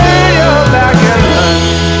 turn your back and run.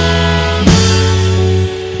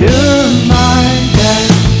 You're my dad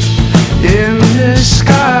in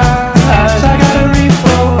disguise. I gotta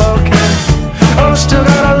refocus. Oh, still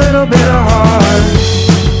got a little bit of heart.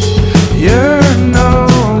 You're no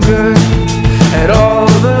good at all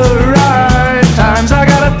the right times. I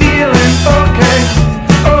got a feeling okay.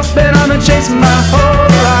 Oh, been on the chase my whole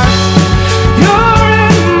life. You're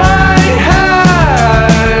in my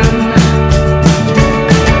hand.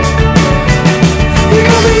 You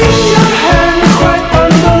got me in your hand, quite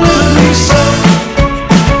unbelievably so.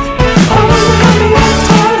 Oh, when you got me all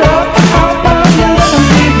tied up, how about you letting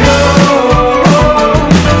me go?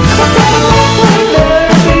 I've got a long way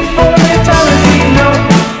left before eternity, no.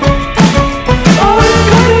 Oh, you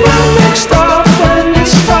got me all mixed up when you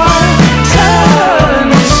start telling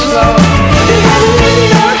me slow. You got me in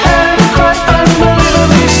your hand, quite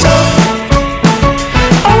unbelievably so.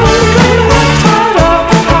 Oh, you got me all tied up,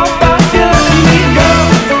 how about you letting me go?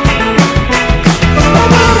 I'm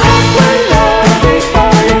about halfway left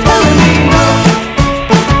before you're telling me no.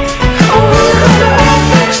 Oh, you got me all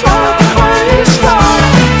mixed up when you start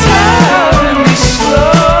telling me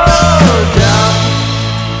slow down.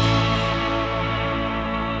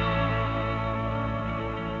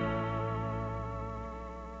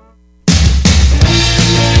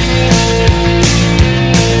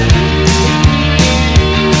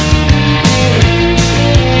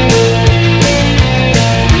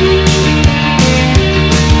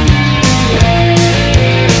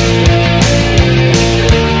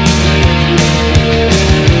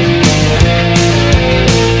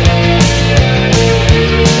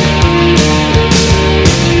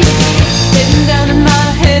 Sitting down and my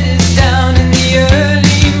head is down in the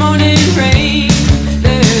early morning rain.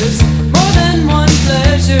 There's more than one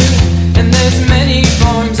pleasure, and there's many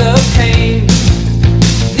forms of pain.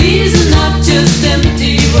 These are not just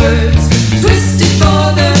empty words, twisted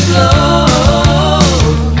for their glow.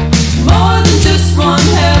 More than just one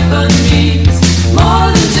heaven means more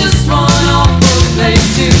than just one awful place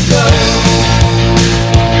to go.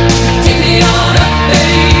 Take me on up,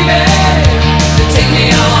 baby. Take me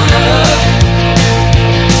on up.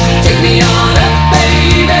 Take me on up,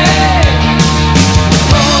 baby.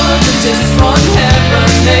 More than just one heaven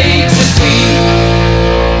makes us weep.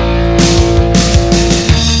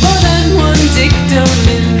 More than one dictum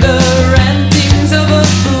in the rantings of a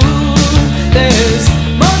fool. There's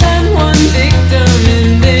more than one victim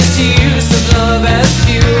in this use of love as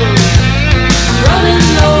fuel. Running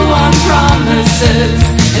low on promises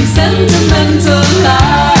and sentimental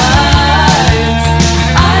lies.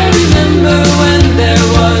 I remember when there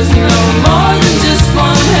was no more than just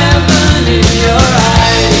one heaven in your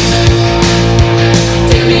eyes.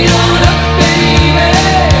 Take me on up, baby.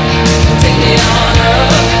 Take me on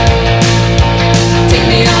up. Take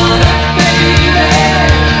me on up, baby.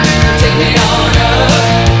 Take me on up.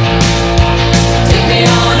 Take me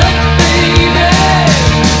on up, baby.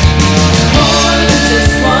 More than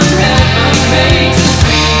just one heaven makes us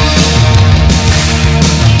weep.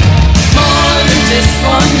 More than just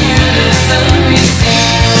one unison we see.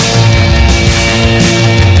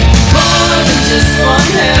 More than just one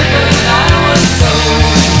heaven I was sold.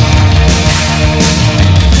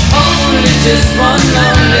 Only just one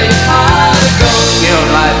lonely heart of gold. You know,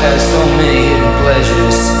 life has so many hidden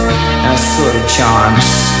pleasures and sort of charms.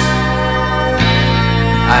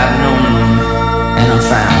 I have known them and I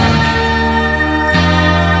found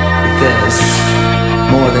that there's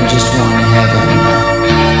more than just one heaven.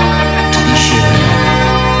 To be sure,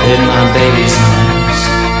 in my baby's arms.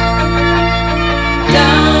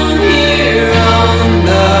 Down here on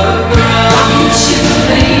the ground, ship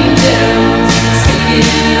angels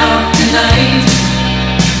sticking up tonight.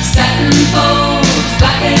 Satin folds,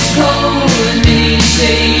 black as coal, and many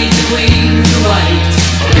shades of wings of white.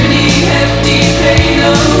 Pretty hefty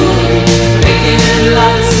payload, making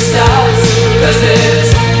lots of stops. 'Cause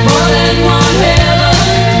there's more than one heaven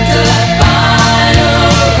till that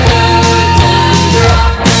final curtain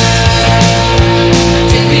drops.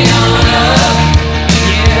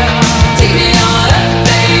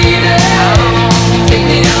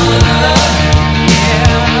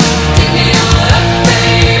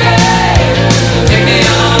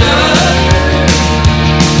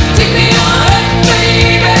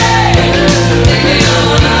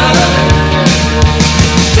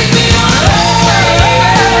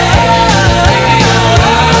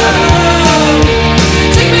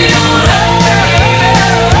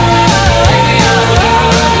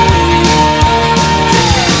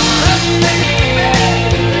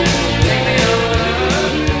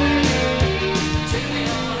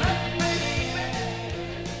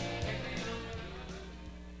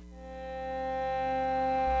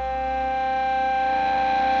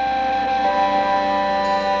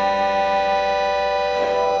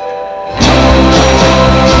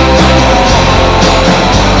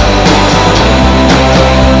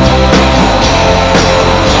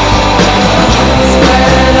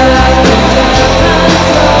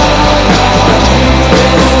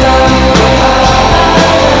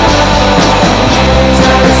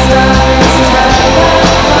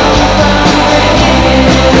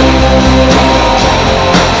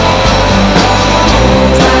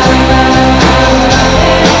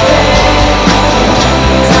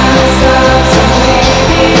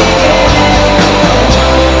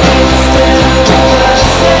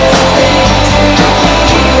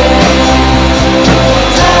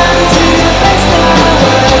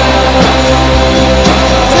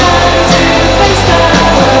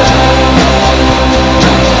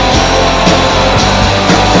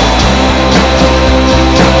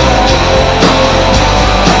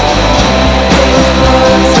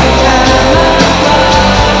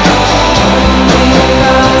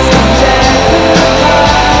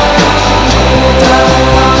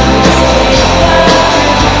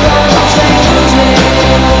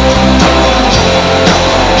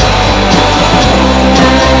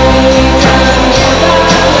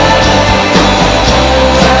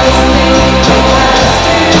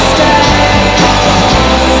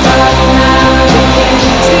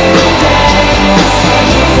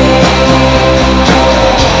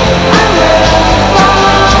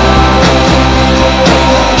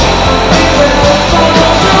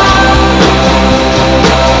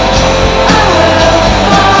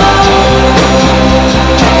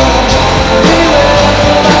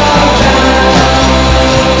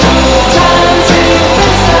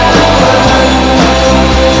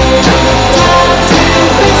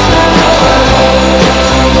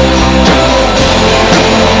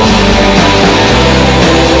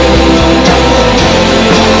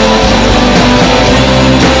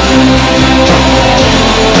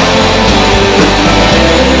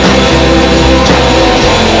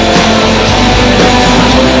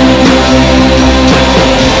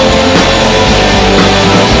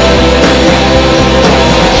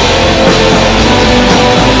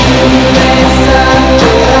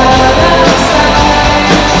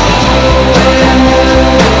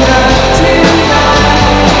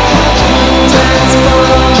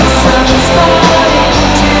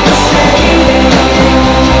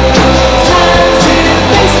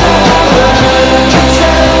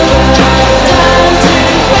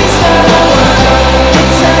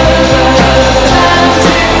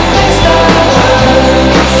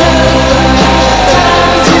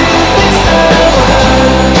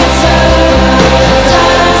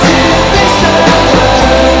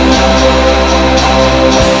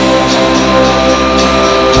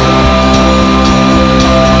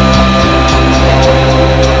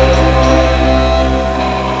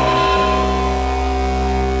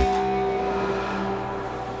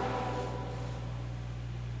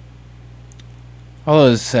 All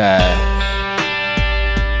those, I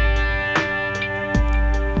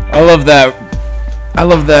love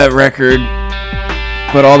that record,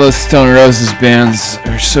 but all those Stone Roses bands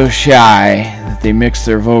are so shy that they mix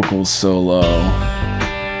their vocals so low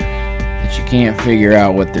that you can't figure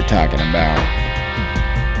out what they're talking about.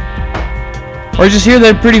 Or just hear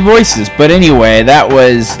their pretty voices. But anyway, that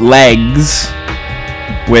was Legs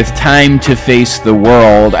with Time to Face the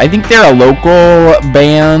World. I think they're a local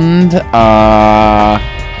band,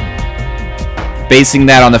 basing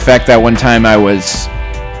that on the fact that one time I was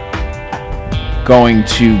going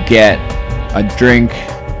to get a drink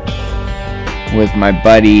with my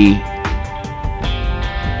buddy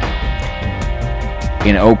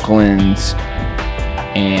in Oakland,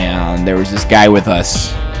 and there was this guy with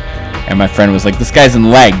us, and my friend was like, this guy's in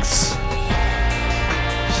Legs.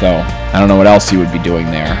 So I don't know what else he would be doing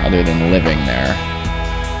there other than living there.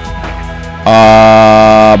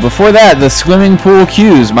 Before that, the Swimming Pool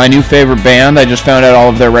Q's, my new favorite band. I just found out all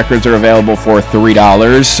of their records are available for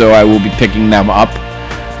 $3, so I will be picking them up.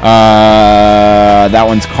 That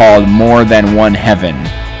one's called More Than One Heaven.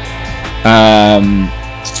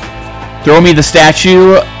 Throw Me the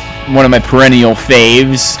Statue, one of my perennial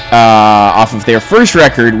faves, off of their first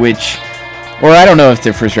record, or I don't know if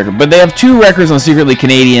their first record, but they have 2 records on Secretly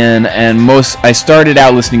Canadian, and I started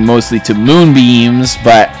out listening mostly to Moonbeams,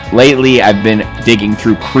 but lately I've been digging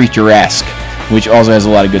through Creaturesque, which also has a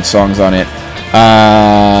lot of good songs on it.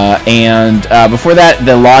 And before that,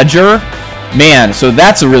 The Lodger. Man, so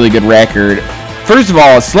that's a really good record. First of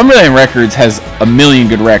all, Slumberland Records has a million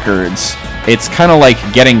good records. It's kind of like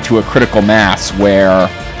getting to a critical mass where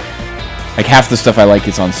like half the stuff I like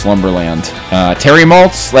is on Slumberland. Terry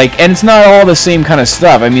Maltz, and it's not all the same kind of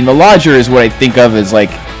stuff. I mean, The Lodger is what I think of as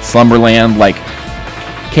like Slumberland, like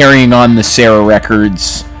carrying on the Sarah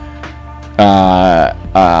Records.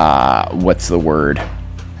 What's the word?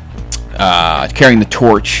 Carrying the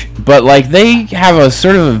torch. But like they have a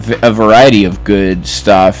sort of a variety of good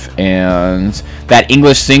stuff, and that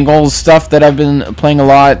English singles stuff that I've been playing a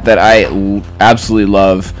lot that I absolutely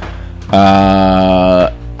love.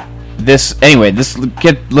 Let's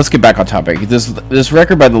get back on topic. This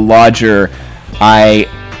record by The Lodger, I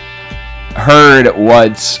heard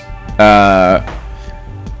once,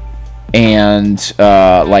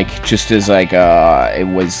 it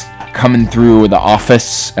was coming through the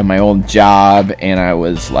office at my old job, and I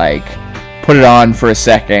was like, put it on for a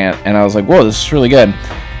second, and I was like, whoa, this is really good.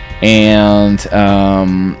 And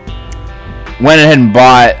went ahead and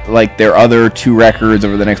bought like their other 2 records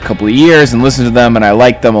over the next couple of years and listened to them, and I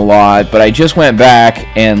liked them a lot. But I just went back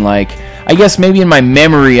and like, I guess maybe in my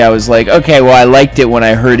memory I was like, okay, well, I liked it when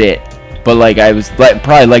I heard it, but like I was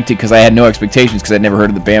probably liked it because I had no expectations because I'd never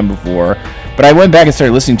heard of the band before. But I went back and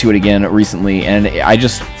started listening to it again recently, and I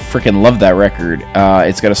just freaking love that record.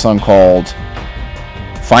 It's got a song called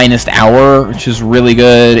Finest Hour, which is really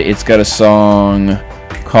good. It's got a song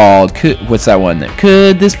called, what's that one?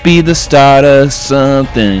 Could This Be the Start of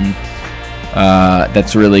Something?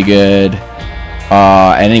 That's really good.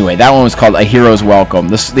 And anyway, that one was called A Hero's Welcome.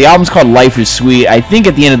 The album's called Life is Sweet. I think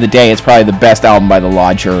at the end of the day, it's probably the best album by The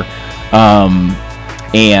Lodger.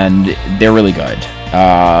 And they're really good.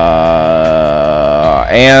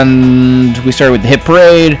 And we started with the Hit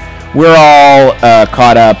Parade. We're all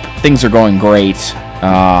caught up. Things are going great.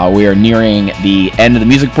 We are nearing the end of the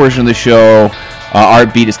music portion of the show.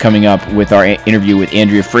 Art Beat is coming up with our interview with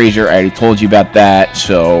Andrea Fraser. I already told you about that,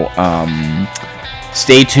 so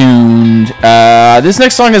stay tuned. This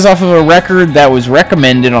next song is off of a record that was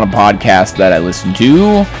recommended on a podcast that I listened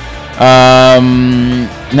to.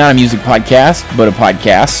 Not a music podcast, but a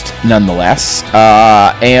podcast nonetheless.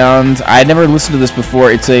 And I had never listened to this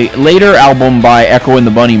before. It's a later album by Echo and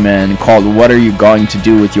the Bunnymen called What Are You Going to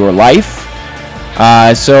Do With Your Life?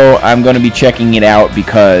 So I'm going to be checking it out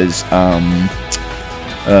because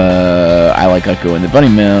I like Echo and the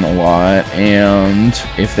Bunnymen a lot, and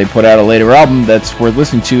if they put out a later album that's worth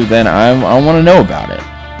listening to, then I want to know about it.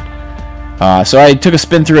 So I took a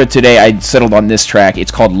spin through it today. I settled on this track.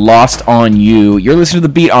 It's called Lost on You. You're listening to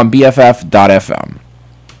The Beat on BFF.FM.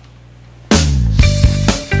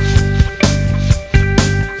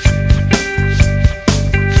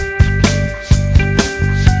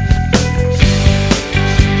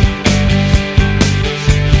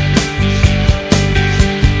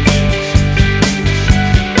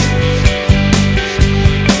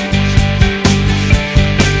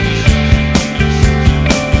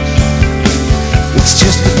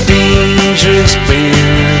 Dangerous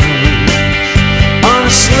bend on a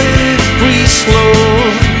slippery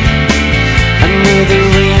slope. I know the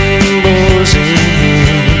rainbows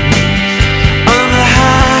ahead on the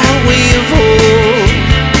highway of hope.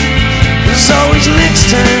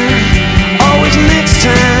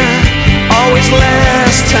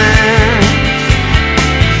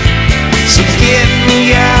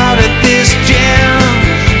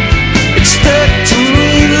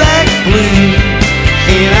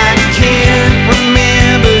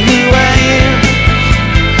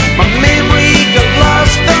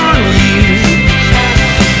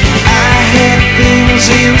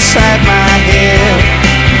 inside my head.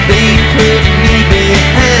 They put me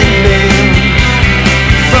behind them.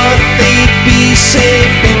 Thought they'd be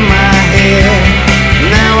safe in my head.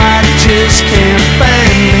 Now I just can't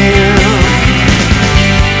find them.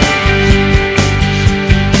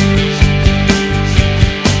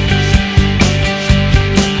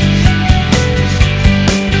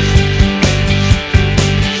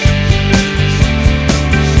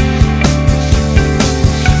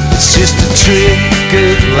 It's just a trick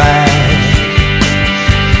of light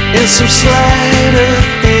and some sleight of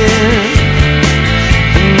hand.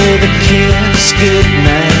 Another kiss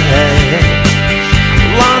goodnight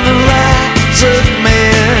along the lines of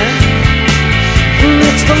man. And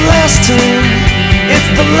it's the last time,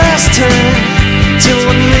 it's the last time, till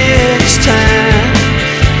the next time.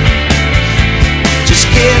 Just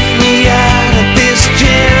get me out of this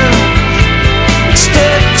jam. It's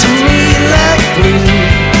stuck to me like glue,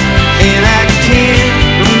 and I can't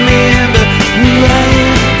remember who I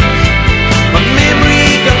am. My memory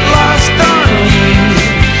got lost on you.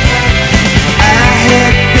 I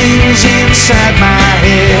had things inside my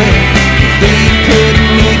head. They put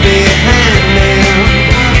me behind them.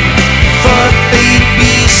 Thought they'd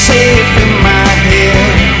be safe in my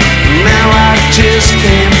head. Now I just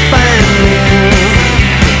can't find them.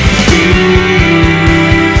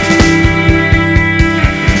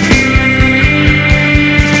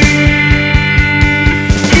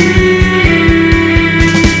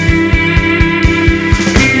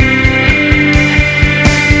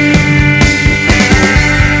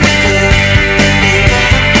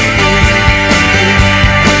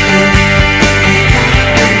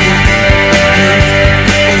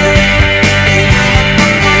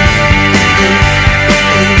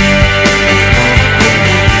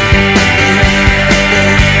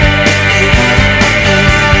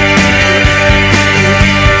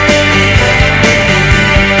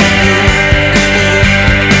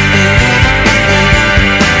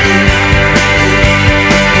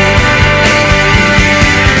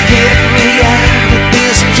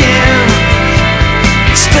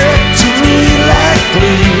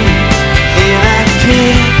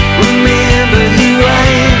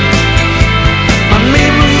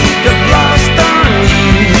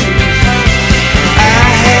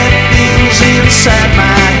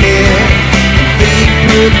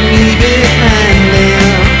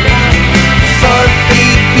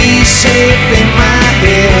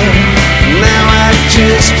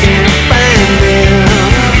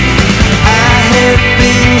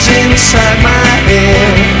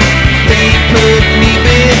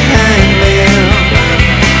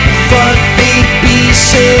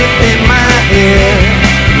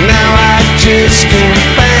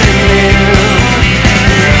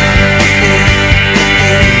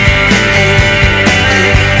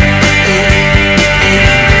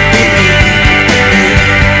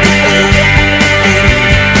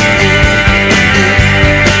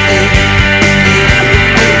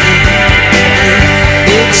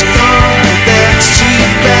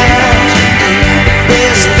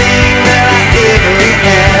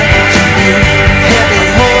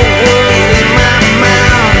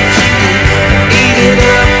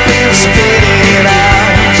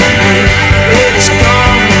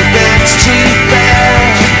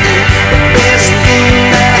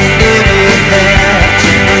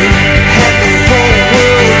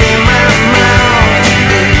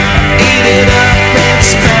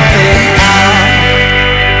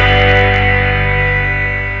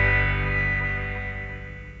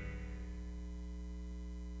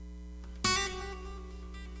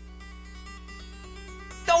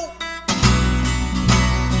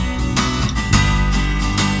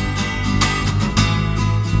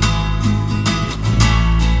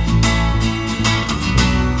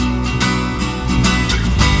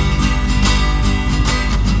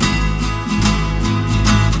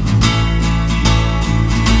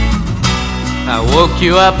 Woke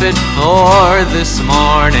you up at 4 this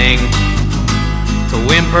morning to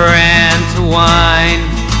whimper and to whine,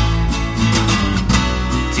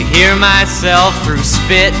 to hear myself through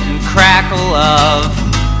spit and crackle of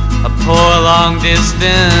a poor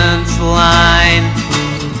long-distance line.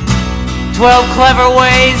 12 clever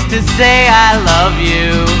ways to say I love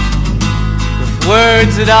you, with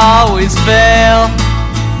words that always fail.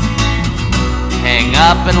 Hang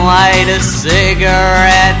up and light a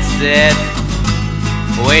cigarette, sit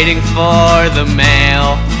waiting for the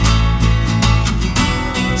mail.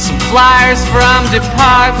 Some flyers from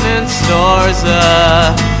department stores,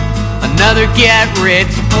 another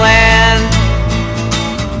get-rich plan,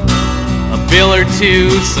 a bill or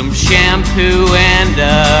two, some shampoo, and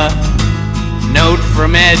a note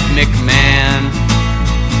from Ed McMahon.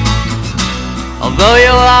 although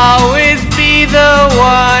you'll always be the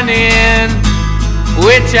one in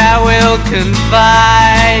which I will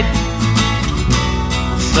confide.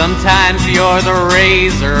 Sometimes you're the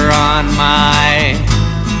razor on my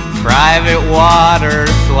private water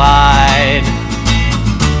slide.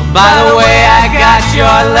 By the way, I got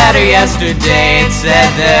your letter yesterday. It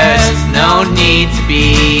said there's no need to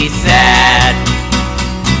be sad.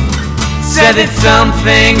 Said that some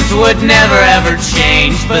things would never ever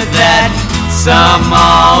change, but that some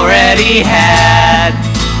already had.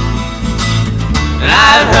 And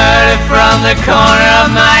I've heard it from the corner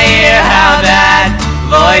of my ear how that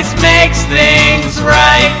voice makes things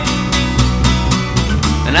right.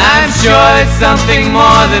 And I'm sure there's something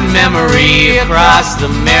more than memory across the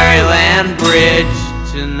Maryland Bridge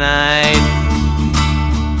tonight.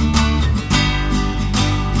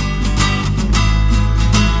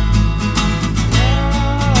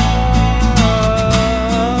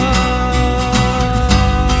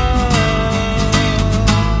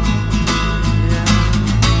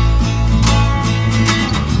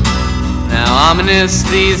 Ominous,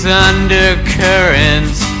 these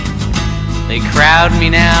undercurrents, they crowd me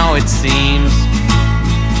now, it seems.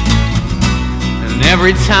 And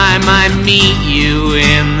every time I meet you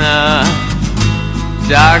in the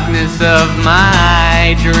darkness of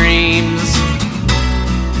my dreams,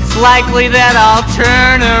 it's likely that I'll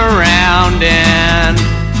turn around and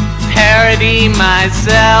parody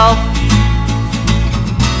myself.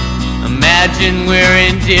 Imagine we're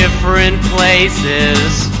in different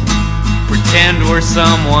places, pretend we're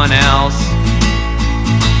someone else.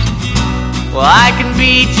 Well, I can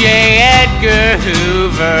be J. Edgar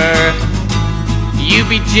Hoover, you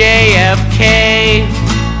be JFK.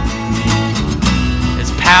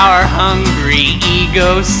 As power-hungry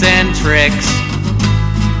egocentrics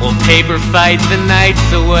will paper fight the nights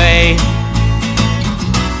away.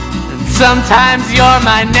 And sometimes you're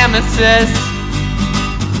my nemesis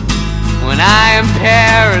when I am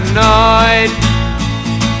paranoid.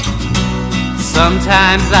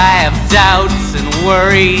 Sometimes I have doubts and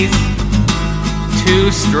worries too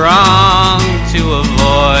strong to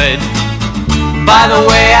avoid. By the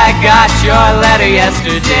way, I got your letter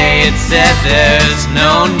yesterday. It said there's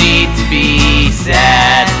no need to be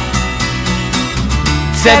sad.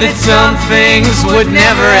 It said that some things would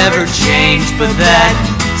never ever change, but that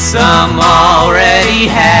some already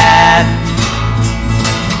had.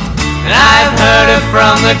 And I've heard it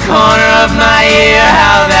from the corner of my ear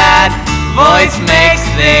how that voice makes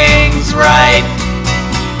things right.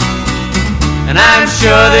 And I'm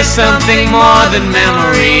sure there's something more than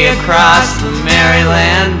memory across the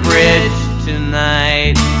Maryland Bridge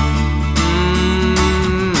tonight.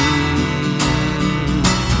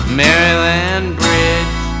 Maryland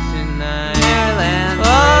Bridge tonight. Maryland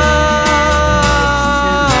Bridge tonight.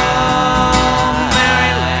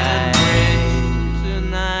 Maryland Bridge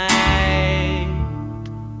tonight.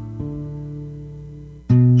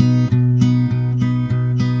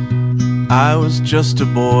 I was just a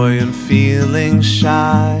boy and feeling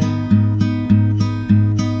shy,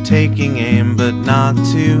 taking aim but not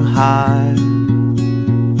too high,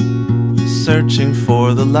 searching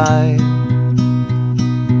for the light.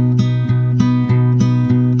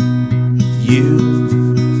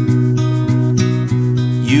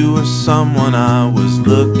 You were someone I was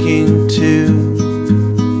looking to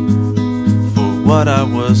for what I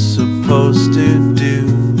was supposed to do,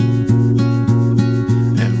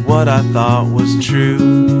 what I thought was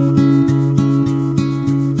true.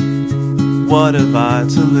 What have I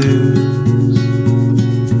to lose?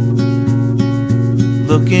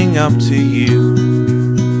 Looking up to you.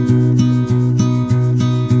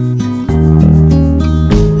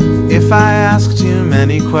 If I ask too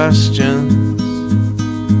many questions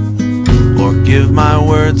or give my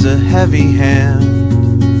words a heavy hand,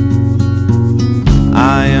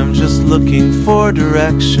 I am just looking for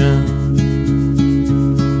direction,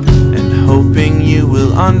 hoping you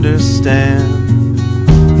will understand.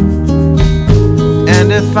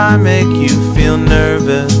 And if I make you feel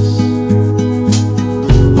nervous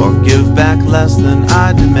or give back less than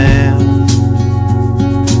I demand,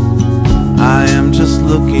 I am just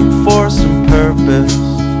looking for some purpose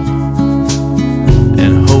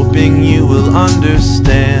and hoping you will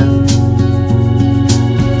understand.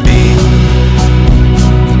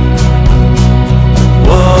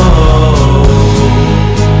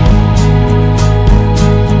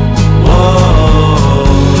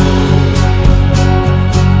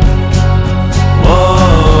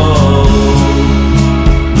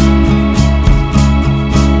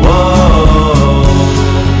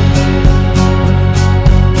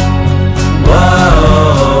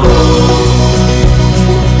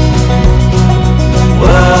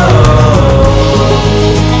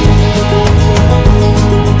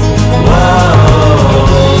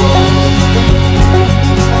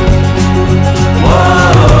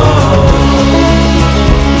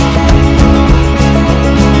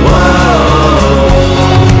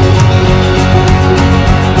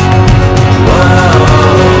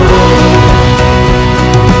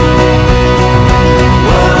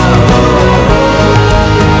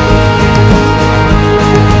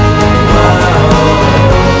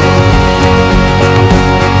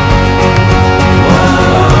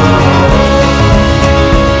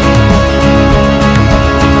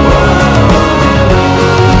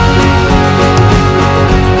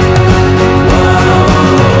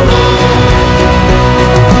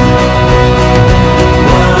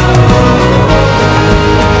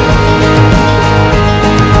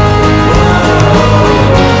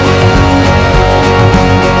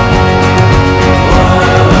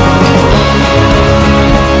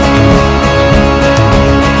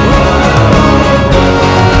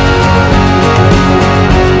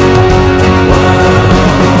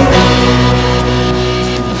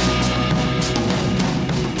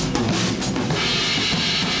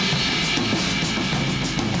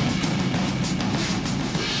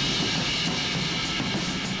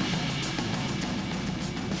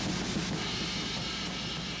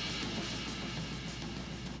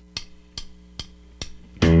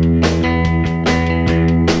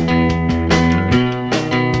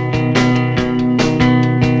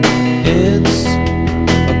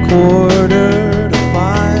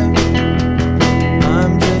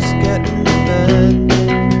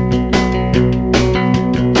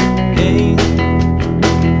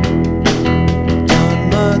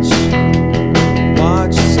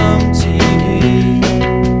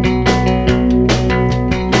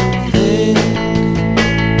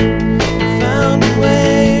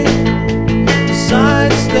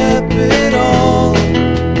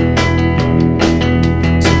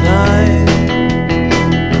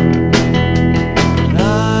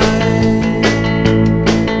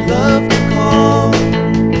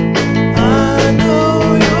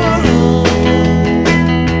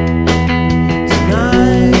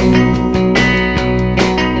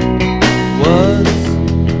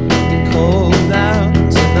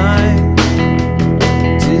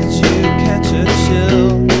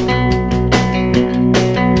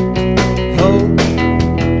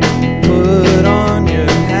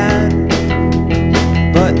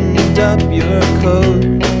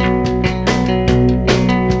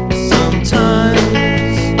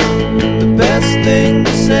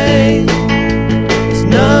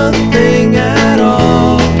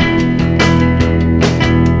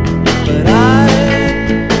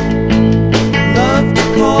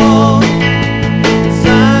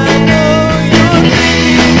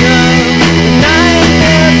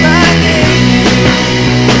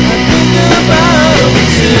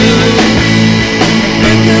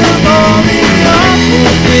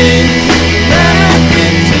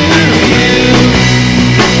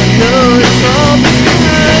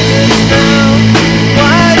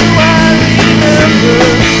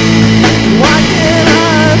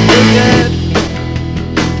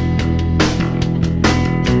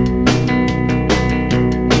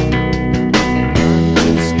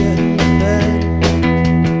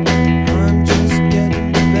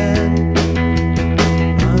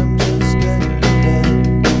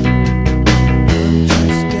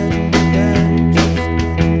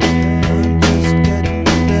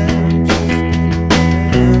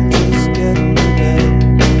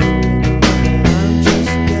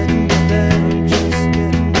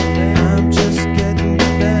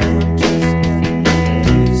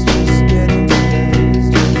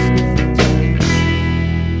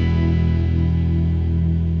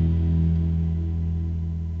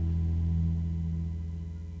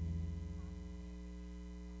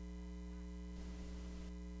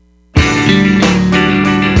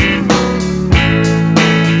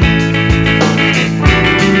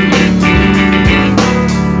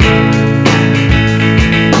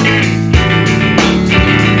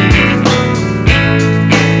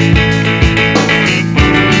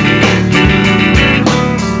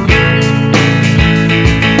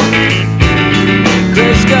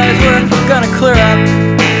 gonna clear up.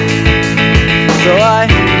 So I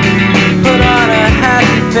put on a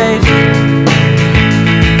happy face,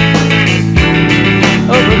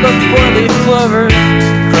 overlooked 4-leaf clovers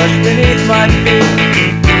crushed beneath my feet.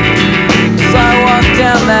 As I walk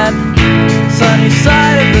down that sunny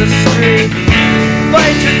side of the street,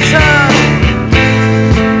 bite your tongue,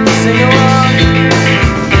 sing along the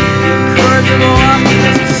incorrigible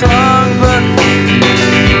optimist songbook.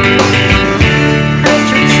 Grit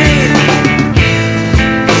your teeth,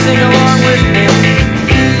 sing along with me,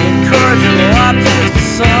 the incorrigible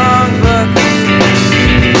optimist songbook.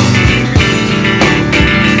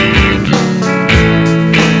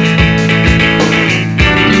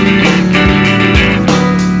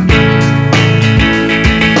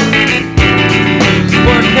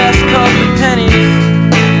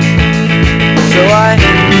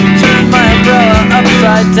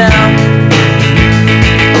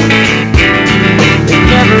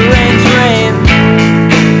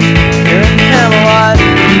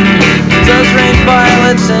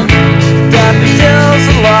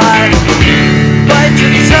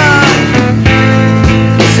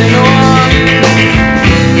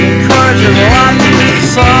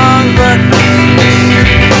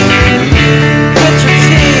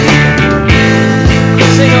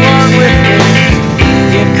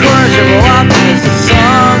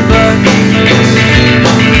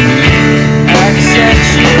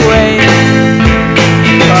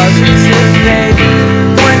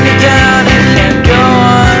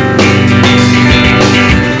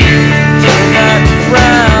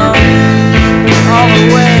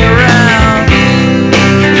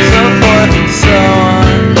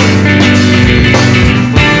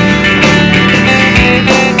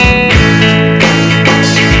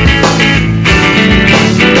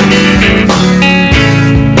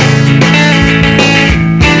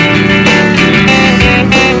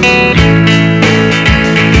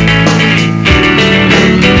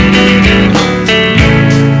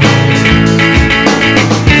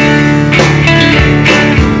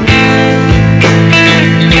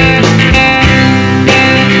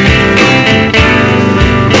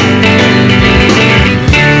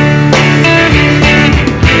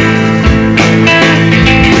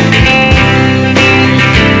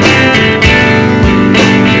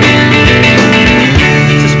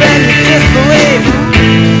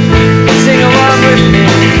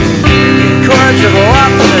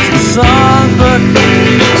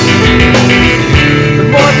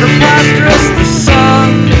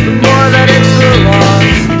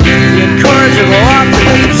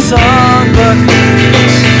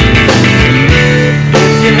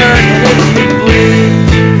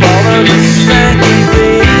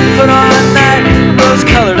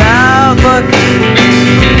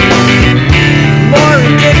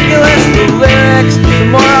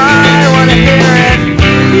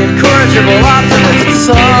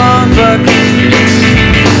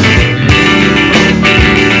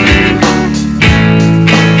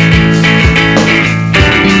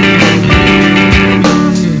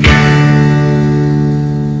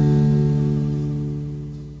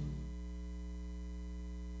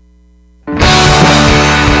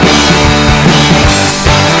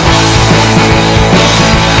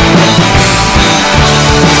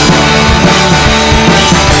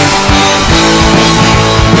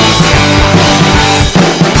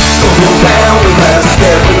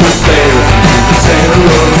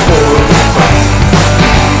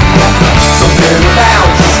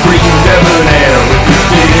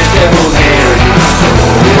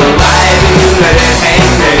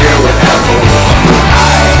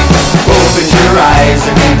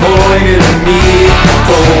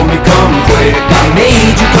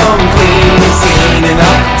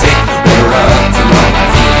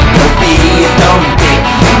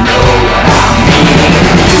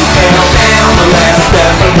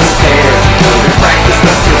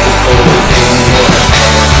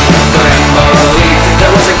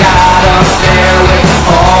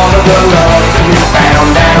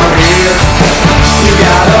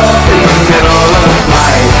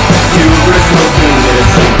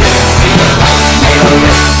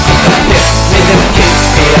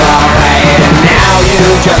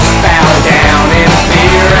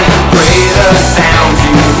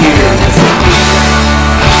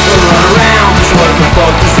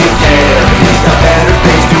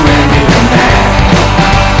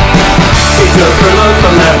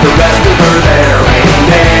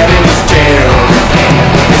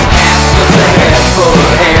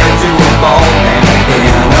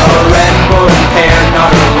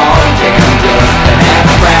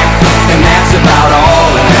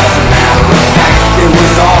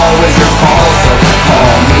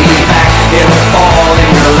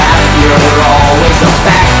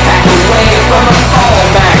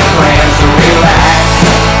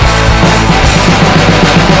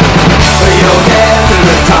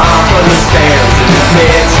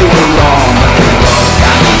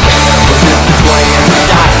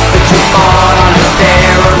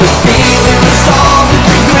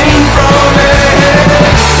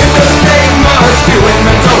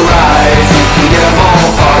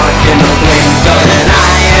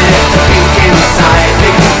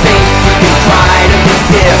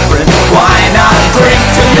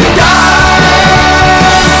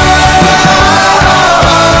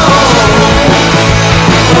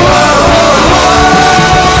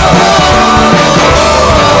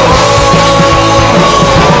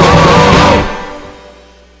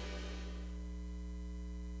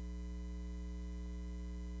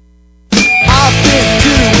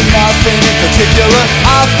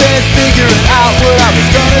 I've been figuring out what I was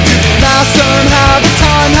gonna do. Now somehow the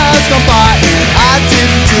time has gone by and I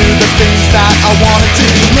didn't do the things that I wanted to.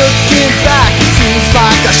 Looking back, it seems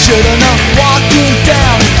like I should've known. Walking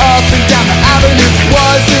down and up and down the avenue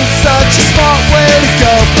wasn't such a smart way to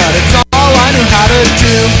go, but it's all I knew how to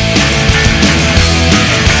do.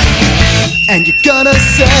 And you're gonna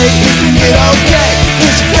say, isn't it okay?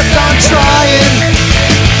 Cause you kept on trying.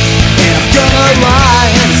 And I'm gonna lie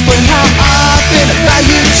and explain how I've been about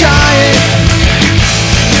you trying.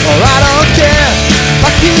 Or I don't care,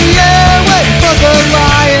 like Pierre waiting for the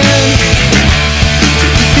lion to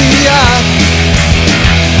keep me up,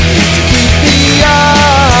 to keep me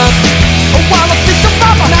up. Oh, while I think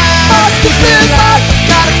about my stupid life,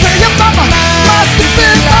 gotta tell you about my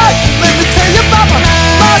stupid life. Let me tell you about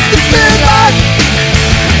my stupid life.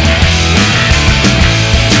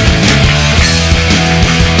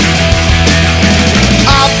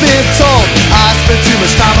 I've been told I spend too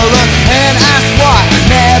much time alone and asked why I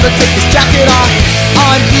never take this jacket off.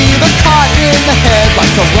 I'm either caught in the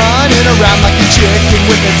headlights or running around like a chicken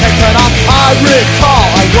with its head cut off. I recall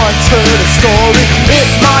I once heard a story. It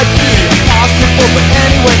might be apocryphal, but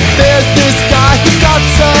anyway, there's this guy who got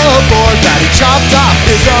so bored that he chopped off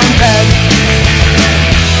his own head.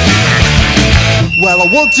 Well, I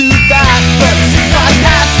won't do that, but it seems like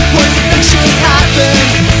that's the point of fiction happen.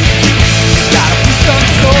 There's gotta be some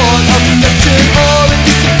sort of redemption or at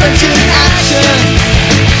least a French in action.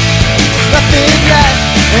 There's nothing left,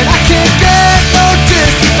 and I can't get no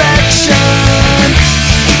disaffection.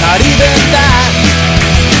 Not even that.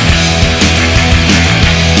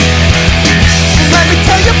 Let me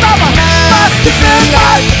tell you about my stupid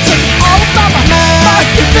life. Tell you all about my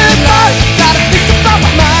stupid life. Gotta think about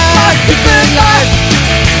my stupid life.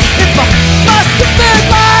 It's my stupid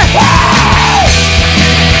life.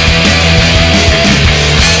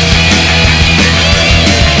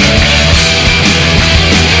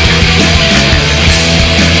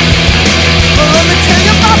 Woo! Let me tell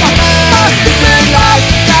you about my stupid life.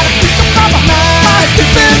 Gotta think about my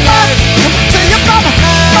stupid life. Let me tell you about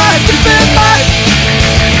my stupid life.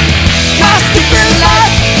 My stupid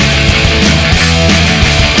life.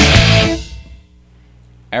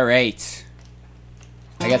 All right.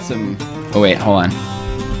 I got some... Oh, wait. Hold on.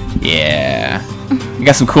 Yeah. I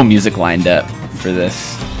got some cool music lined up for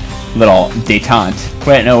this little detente.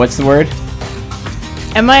 Wait, no. What's the word?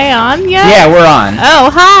 Am I on yet? Yeah, we're on. Oh,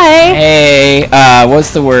 hi. Hey,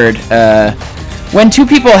 what's the word? When two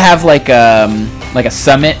people have like a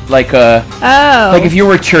summit, like a... Oh. Like if you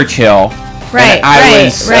were Churchill. Right, and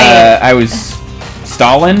I was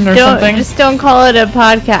Stalin or something. Just don't call it a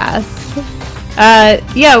podcast.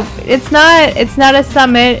 Yeah, it's not a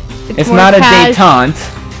summit. It's not a detente.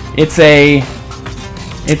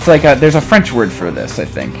 It's like there's a French word for this, I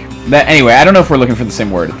think. Anyway, I don't know if we're looking for the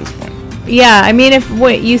same word at this point. Yeah, I mean, if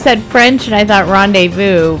you said French and I thought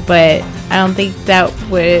rendezvous, but I don't think that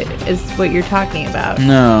is what you're talking about.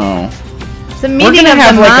 No. It's a meeting of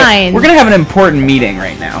the mind. We're gonna have an important meeting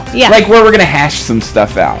right now. Yeah. Like where we're gonna hash some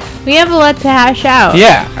stuff out. We have a lot to hash out.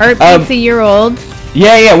 Yeah. Art Beat's a year old.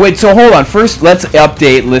 Yeah. Wait. So hold on. First, let's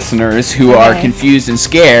update listeners who are confused and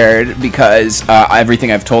scared because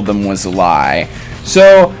everything I've told them was a lie.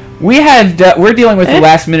 So we're dealing with the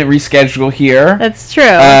last minute reschedule here. That's true.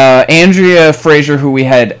 Andrea Fraser, who we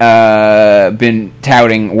had been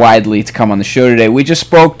touting widely to come on the show today, we just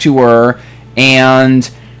spoke to her and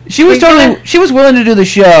she was willing to do the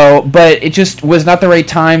show, but it just was not the right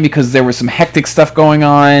time because there was some hectic stuff going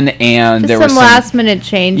on and there was some last minute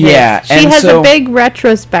changes. Yeah, she has a big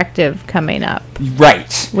retrospective coming up.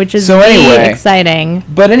 Right. Which is really exciting.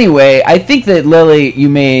 But anyway, I think that Lily, you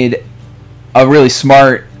made a really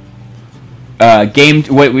smart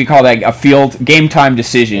what we call that a field game time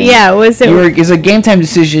decision. Yeah, it's a game time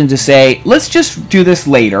decision to say, let's just do this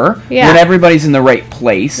later when everybody's in the right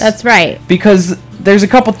place. That's right. Because there's a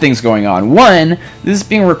couple things going on. One, this is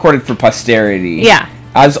being recorded for posterity. Yeah.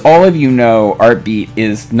 As all of you know, Artbeat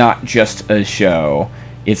is not just a show.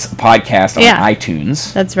 It's a podcast on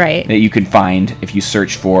iTunes. That's right. That you can find if you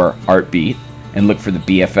search for Artbeat and look for the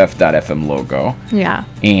BFF.FM logo. Yeah.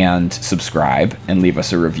 And subscribe and leave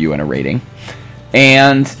us a review and a rating.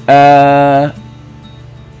 And,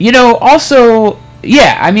 also,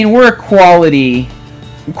 I mean, we're a quality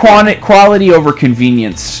over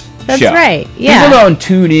convenience That's show. Right, yeah. People don't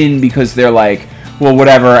tune in because they're like, well,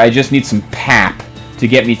 whatever, I just need some pap to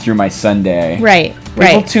get me through my Sunday. Right,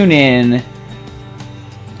 People tune in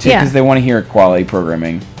because they want to hear quality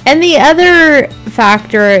programming. And the other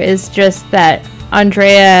factor is just that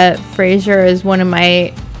Andrea Fraser is one of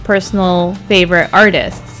my personal favorite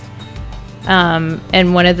artists.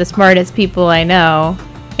 And one of the smartest people I know.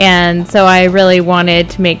 And so I really wanted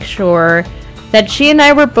to make sure that she and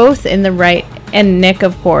I were both in the right, and Nick,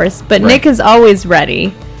 of course, but Nick is always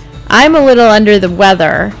ready. I'm a little under the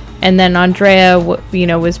weather, and then Andrea,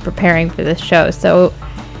 was preparing for this show. So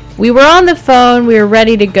we were on the phone, we were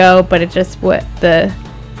ready to go, but it just, the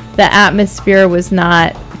atmosphere was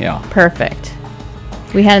not perfect.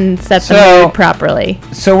 We hadn't set the mood properly.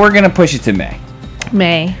 So we're going to push it to May.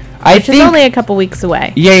 Which is only a couple weeks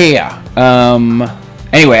away. Yeah.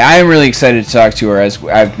 Anyway, I am really excited to talk to her, as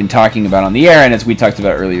I've been talking about on the air, and as we talked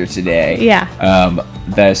about earlier today. Yeah.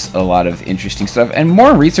 There's a lot of interesting stuff, and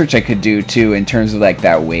more research I could do, too, in terms of, like,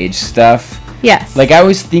 that wage stuff. Yes. Like, I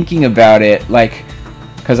was thinking about it, like,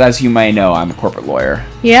 because as you might know, I'm a corporate lawyer.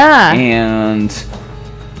 Yeah. And,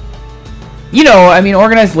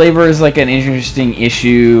 organized labor is, like, an interesting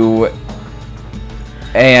issue,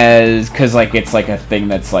 because like it's like a thing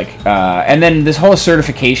that's like and then this whole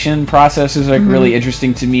certification process is like really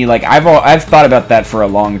interesting to me. Like I've thought about that for a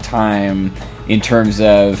long time, in terms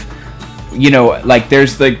of like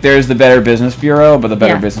there's the Better Business Bureau, but the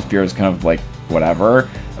Better Business Bureau is kind of like whatever.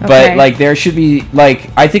 Okay. But like there should be, like,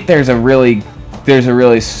 I think there's a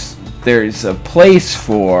place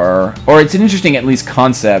for, or it's an interesting at least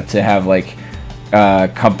concept to have like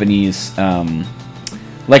companies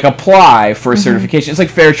like apply for certification. It's like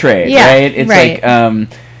fair trade, right? It's like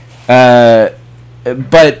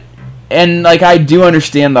but and like I do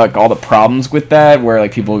understand like all the problems with that, where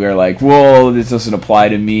like people are like, well, this doesn't apply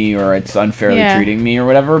to me, or it's unfairly treating me or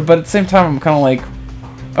whatever. But at the same time, I'm kind of like,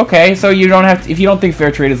 okay, so you don't have to, if you don't think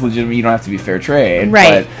fair trade is legitimate, you don't have to be fair trade,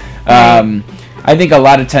 right? But I think a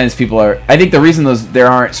lot of times I think the reason there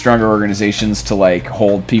aren't stronger organizations to like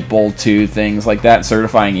hold people to things like that,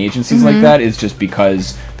 certifying agencies like that, is just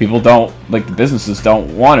because people don't, like, the businesses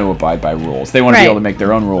don't want to abide by rules. They want to be able to make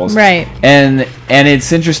their own rules. Right. And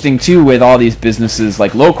it's interesting too with all these businesses,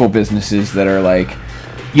 like local businesses that are like,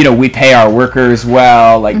 we pay our workers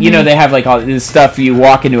well. Like, they have like all this stuff. You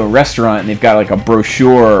walk into a restaurant and they've got like a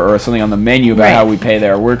brochure or something on the menu about how we pay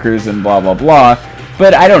their workers and blah, blah, blah.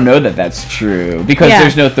 But I don't know that that's true, because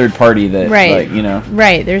there's no third party that, like,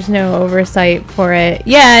 Right, there's no oversight for it.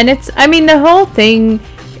 Yeah, and the whole thing,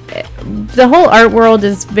 the whole art world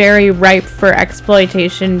is very ripe for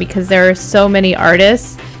exploitation, because there are so many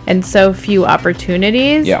artists and so few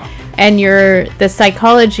opportunities. Yeah. And the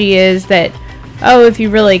psychology is that, if you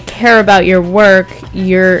really care about your work,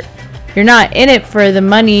 you're not in it for the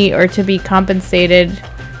money or to be compensated,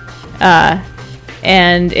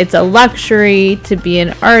 and it's a luxury to be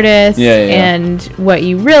an artist, and what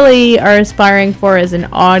you really are aspiring for is an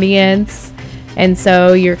audience, and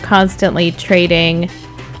so you're constantly trading,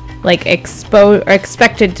 like,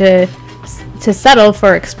 expected to settle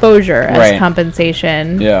for exposure as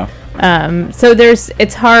compensation. So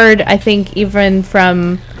it's hard, I think, even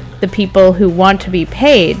from the people who want to be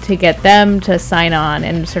paid, to get them to sign on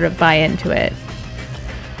and sort of buy into it.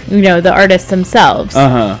 The artists themselves.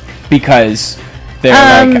 Because they're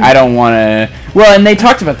like, I don't want to. Well, and they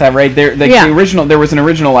talked about that, right? There was an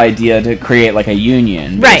original idea to create like a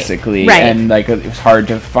union, basically, and like it was hard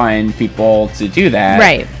to find people to do that.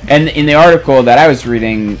 Right. And in the article that I was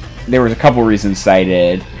reading, there was a couple reasons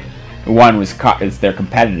cited. One was they're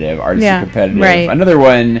competitive. Artists are competitive. Right. Another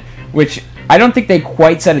one, which I don't think they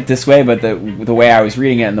quite said it this way, but the way I was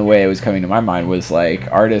reading it and the way it was coming to my mind was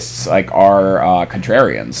like artists like are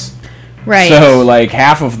contrarians. Right. So, like,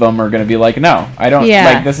 half of them are going to be like, no, I don't,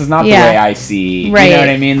 like, this is not the way I see, right. You know what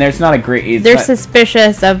I mean? There's not a great... They're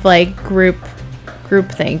suspicious of, like,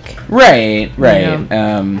 groupthink. Right.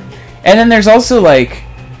 And then there's also, like,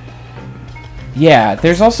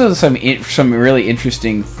 there's also some really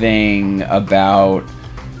interesting thing about...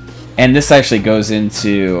 And this actually goes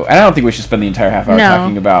into... And I don't think we should spend the entire half hour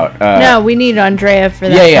talking about... no, we need Andrea for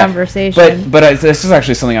that conversation. But this is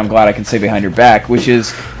actually something I'm glad I can say behind her back, which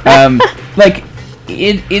is, like,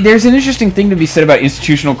 there's an interesting thing to be said about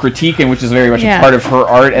institutional critique, and which is very much a part of her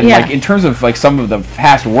art. And, like, in terms of, like, some of the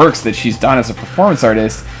past works that she's done as a performance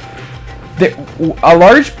artist, a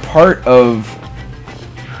large part of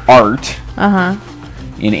art,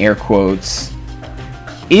 in air quotes,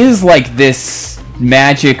 is, like, this...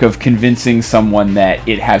 magic of convincing someone that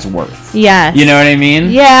it has worth. Yes. You know what I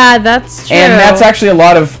mean? Yeah, that's true. And that's actually a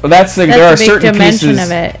lot of there are certain pieces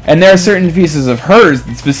of it. And there are certain pieces of hers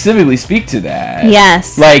that specifically speak to that.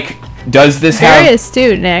 Yes. Like, does this have very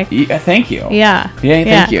astute, Nick? Thank you. Yeah.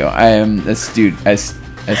 Thank you. I am a student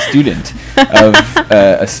of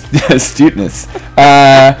astuteness.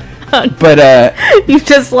 But you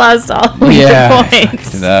just lost all your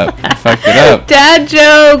points. I fucked it up. Dad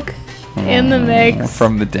joke. In the mix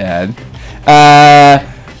from the dad,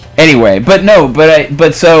 Anyway,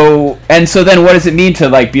 so then what does it mean to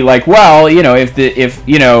like be like, well,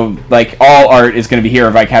 if like all art is going to be here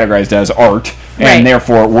if I categorized as art and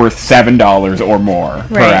therefore worth $7 or more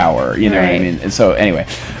per hour, you know what I mean? And so anyway,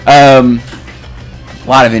 a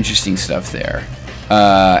lot of interesting stuff there.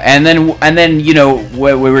 And then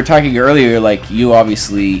what we were talking earlier, like you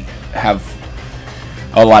obviously have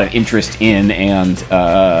a lot of interest in, and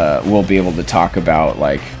we'll be able to talk about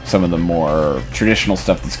like some of the more traditional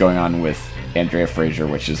stuff that's going on with Andrea Fraser,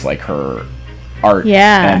 which is like her art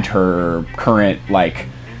and her current, like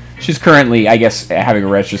she's currently, I guess, having a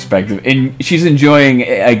retrospective, and she's enjoying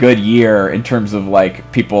a good year in terms of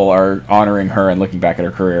like people are honoring her and looking back at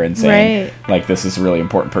her career and saying like this is a really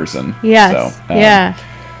important person. Yes. So,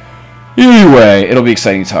 anyway, it'll be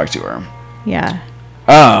exciting to talk to her. Yeah.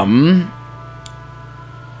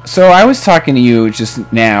 So I was talking to you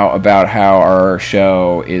just now about how our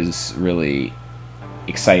show is really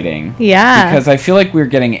exciting. Yeah. Because I feel like we're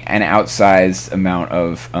getting an outsized amount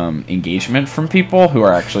of engagement from people who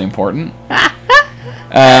are actually important.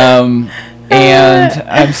 And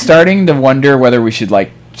I'm starting to wonder whether we should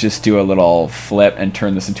like just do a little flip and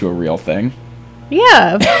turn this into a real thing.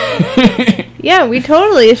 Yeah. Yeah, we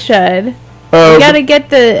totally should. We gotta get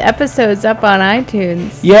the episodes up on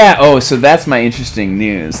iTunes. Yeah. Oh, so that's my interesting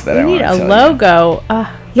news that I want to tell you. We need a logo.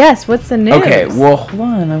 Yes. What's the news? Okay. Well, hold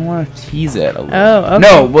on. I want to tease it a little. Oh. Okay.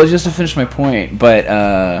 No. Well, just to finish my point, but.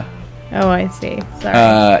 Oh, I see.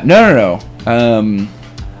 Sorry. No.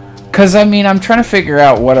 Because I mean, I'm trying to figure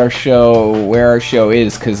out where our show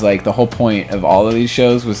is, because like the whole point of all of these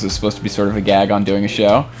shows was supposed to be sort of a gag on doing a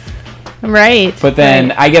show. Right. But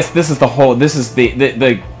then I guess this is the whole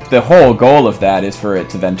goal of that is for it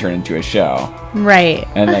to then turn into a show. Right.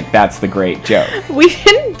 And like that's the great joke. We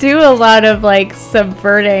didn't do a lot of like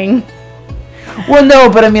subverting. Well, no,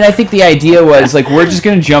 but I mean, I think the idea was like we're just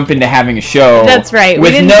gonna jump into having a show. That's right.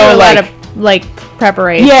 With we didn't do a lot of like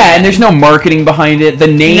preparation. Yeah, and there's no marketing behind it. The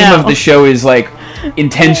name of the show is like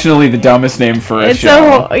intentionally the dumbest name for a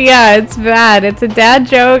show. It's bad. It's a dad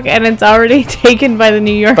joke, and it's already taken by the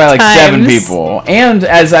New York Times. By like 7 people. And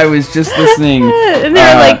as I was just listening... and there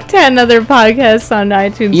are like 10 other podcasts on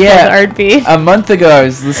iTunes called Art Beat. A month ago I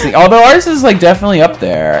was listening... Although ours is like definitely up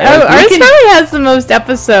there. Ours probably has the most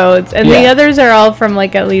episodes, and the others are all from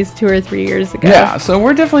like at least 2 or 3 years ago. Yeah, so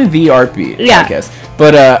we're definitely the Art Beat, I guess.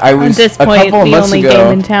 But I was... At this point, the only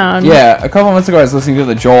game in town. Yeah, a couple of months ago I was listening to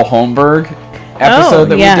the Joel Holmberg episode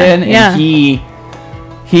that we did, and he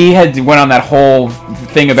had went on that whole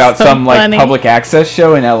thing about some like public access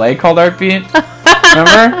show in LA called Art Beat.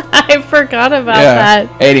 Remember? I forgot about that.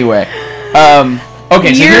 Anyway,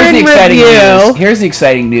 okay, so here's the exciting news. Here's the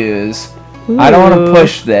exciting news. Ooh. I don't want to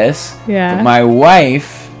push this. Yeah. But my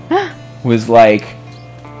wife was like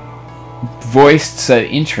voiced some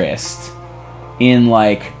interest in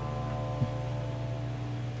like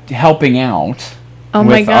helping out. Oh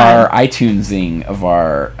with our iTunesing of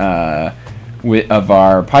our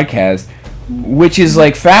podcast, which is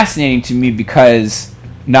like fascinating to me because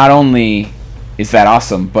not only is that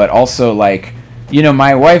awesome, but also like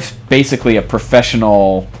my wife's basically a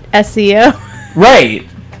professional SEO, right?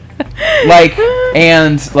 Like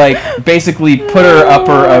and like basically put her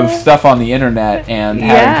upper of stuff on the internet and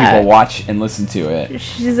having people watch and listen to it.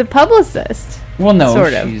 She's a publicist. Well, no,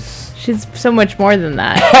 sort of. She's so much more than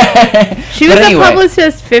that. She was a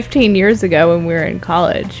publicist 15 years ago when we were in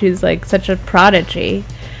college. She's like such a prodigy.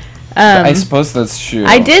 I suppose that's true.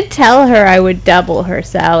 I did tell her I would double her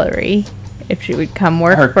salary if she would come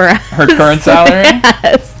work for us. Her current salary?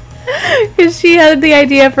 Yes. Because she had the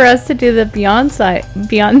idea for us to do the Beyonce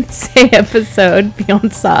episode.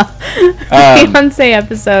 Beyonce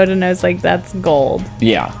episode, and I was like, that's gold.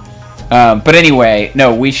 Yeah. But anyway,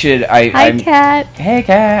 no, we should... Hi, Kat. Hey,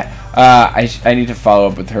 Kat. I need to follow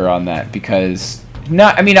up with her on that because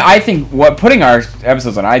I think putting our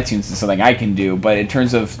episodes on iTunes is something I can do, but in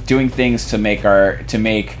terms of doing things to make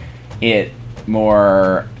it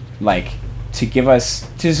more like to give us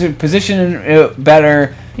to position it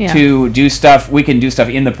better to do stuff. We can do stuff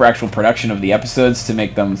in the actual production of the episodes to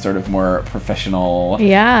make them sort of more professional.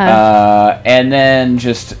 Yeah. And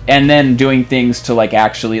then doing things to like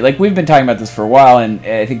actually like we've been talking about this for a while, and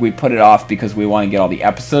I think we put it off because we want to get all the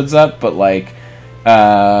episodes up. But like,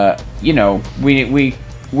 we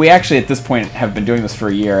we actually at this point have been doing this for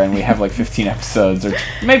a year, and we have like 15 episodes, or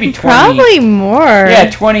maybe 20. Probably more. Yeah,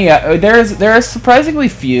 20. There are surprisingly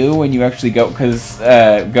few when you actually go, because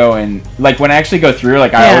go and like when I actually go through,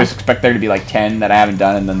 like I always expect there to be like 10 that I haven't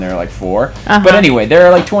done, and then there are like 4. But anyway, there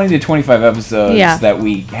are like 20 to 25 episodes that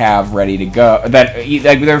we have ready to go. That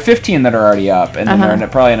like, there are 15 that are already up, and then there are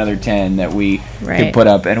probably another 10 that we could put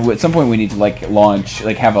up. And at some point we need to like launch,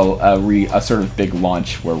 like have a sort of big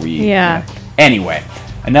launch where we. Yeah. Anyway.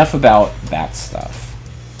 Enough about that stuff.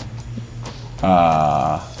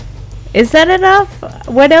 Is that enough?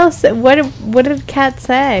 What else? What did Kat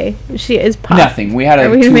say? She is pop. Nothing. We had a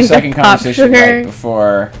 2-second conversation right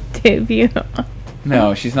before debut.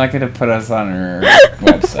 No, she's not going to put us on her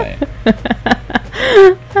website.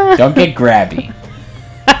 Don't get grabby.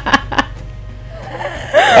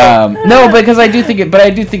 No, because I do think it. But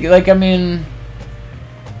I do think, like, I mean.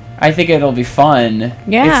 I think it'll be fun.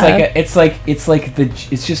 Yeah. It's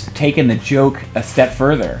just taking the joke a step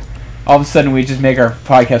further. All of a sudden, we just make our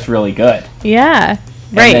podcast really good. Yeah.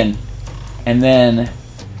 Right. And then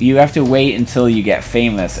you have to wait until you get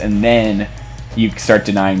famous, and then you start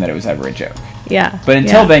denying that it was ever a joke. Yeah. But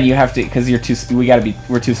until then, you have to, because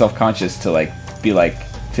we're too self-conscious to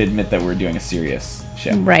to admit that we're doing a serious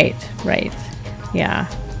show. Right. Yeah.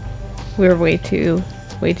 We're way too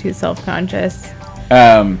self-conscious.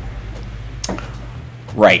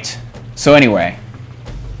 Right. So anyway,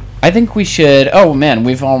 I think we should. Oh man,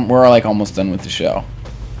 we're like almost done with the show.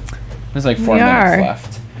 There's like 4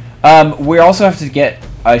 minutes left. We also have to get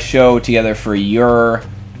a show together for your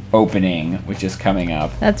opening, which is coming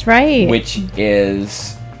up. That's right. When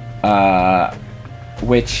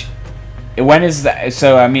is that?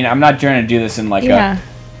 So I mean, I'm not trying to do this in like a.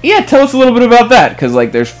 Yeah, tell us a little bit about that, because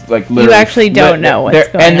like there's like literally you actually don't know what's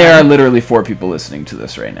going on, and there are literally 4 people listening to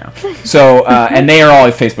this right now. So and they are all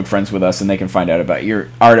Facebook friends with us, and they can find out about your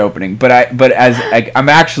art opening. But I'm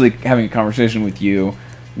actually having a conversation with you.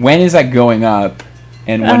 When is that going up,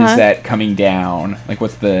 and when is that coming down? Like,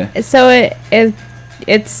 what's the? So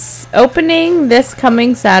it's opening this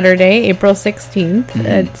coming Saturday, April 16th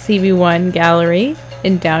at CB1 Gallery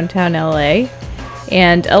in downtown LA.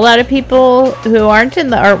 And a lot of people who aren't in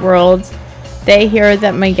the art world, they hear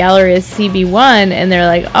that my gallery is CB1, and they're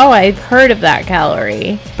like, oh, I've heard of that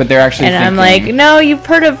gallery. But they're actually I'm like, no, you've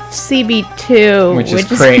heard of CB2. Which is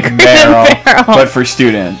Crate and Barrel, but for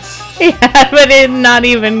students. Yeah, but it's not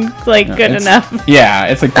even, good enough. Yeah,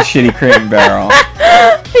 it's like the shitty Crate and Barrel.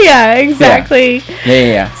 Yeah, exactly.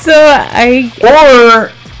 Yeah. So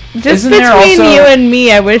just between you and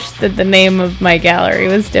me, I wish that the name of my gallery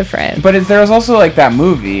was different. But there was also like that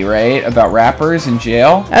movie, right, about rappers in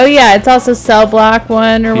jail? Oh yeah, it's also Cell Block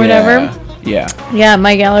 1 or whatever. Yeah. Yeah,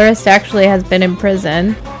 my gallerist actually has been in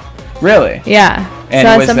prison. Really? Yeah. And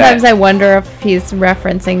so sometimes I wonder if he's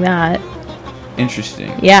referencing that.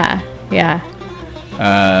 Interesting. Yeah.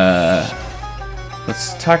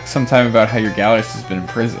 Let's talk sometime about how your gallerist has been in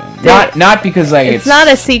prison. Not because it's not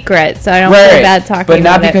a secret, so I don't feel bad talking about it. But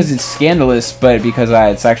not because it's scandalous, but because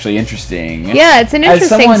it's actually interesting. Yeah, it's an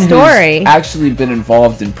interesting story. Who's actually been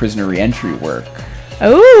involved in prisoner reentry work.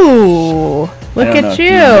 Ooh, look at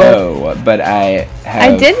you! But I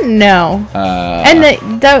have. I didn't know. And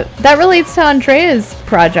that relates to Andrea's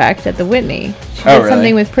project at the Whitney. She did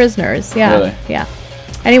something with prisoners. Yeah. Really? Yeah.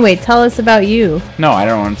 Anyway, tell us about you. No, I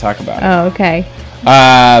don't want to talk about it. Oh, okay.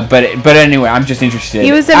 But anyway, I'm just interested.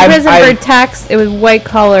 He was in prison for tax. It was white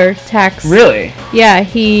collar tax. Really? Yeah,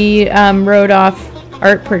 he wrote off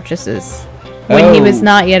art purchases when he was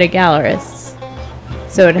not yet a gallerist.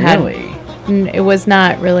 So it was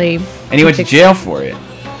not really. And he went to jail for it.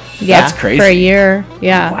 Yeah, that's crazy. For a year.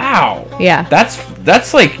 Yeah. Wow. Yeah.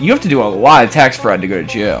 That's like you have to do a lot of tax fraud to go to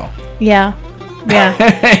jail. Yeah.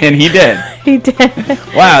 And he did. He did.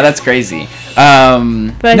 Wow, that's crazy. But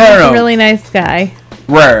he's a really nice guy.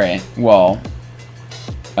 Right. Well,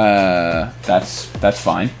 that's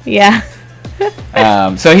fine. Yeah.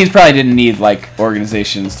 So he probably didn't need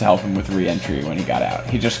organizations to help him with re-entry when he got out.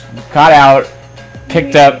 He just got out,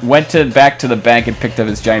 went back to the bank and picked up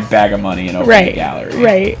his giant bag of money and opened a gallery.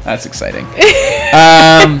 Right. That's exciting. All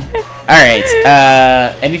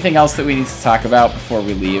right. Anything else that we need to talk about before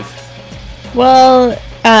we leave? Well,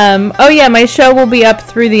 my show will be up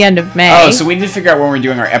through the end of May. Oh, so we need to figure out when we're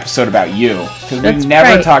doing our episode about you. Because we've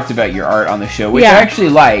never talked about your art on the show, which I actually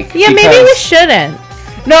like. Yeah, maybe we shouldn't.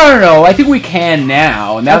 No. I think we can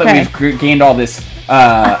now. Now that we've gained all this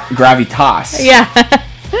gravitas. Yeah.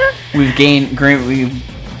 we've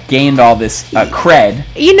gained all this cred.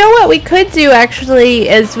 You know what we could do, actually,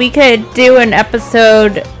 is we could do an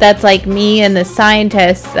episode that's like me and the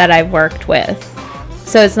scientists that I've worked with.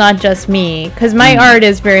 So it's not just me, because my art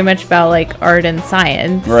is very much about like art and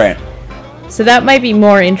science. Right. So that might be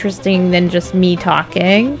more interesting than just me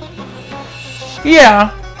talking.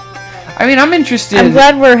 Yeah. I mean, I'm interested. I'm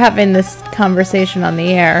glad we're having this conversation on the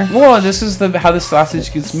air. Well, this is how the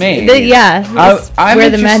sausage gets made. I'm where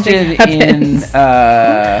interested the magic happens.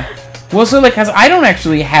 Well, so like, cause I don't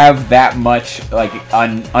actually have that much like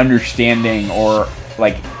understanding or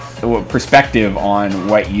like perspective on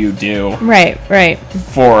what you do. Right.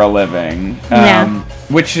 For a living.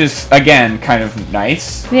 Which is again kind of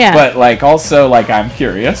nice. Yeah. But like also like I'm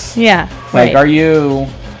curious. Yeah. Like, are you?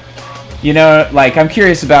 You know, like, I'm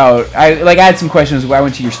curious about... I had some questions. I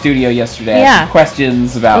went to your studio yesterday. I had some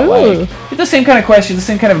questions about, like... The same kind of questions, the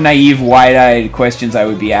same kind of naive, wide-eyed questions I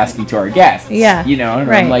would be asking to our guests. Yeah. You know?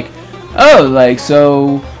 And I'm like, oh, like,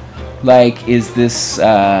 so... Like, is this...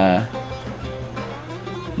 Like,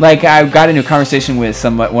 I got into a conversation with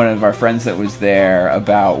one of our friends that was there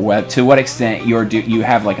about to what extent you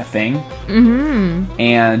have, like, a thing. Mm-hmm.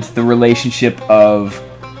 And the relationship of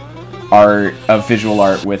visual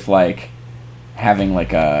art with, like... having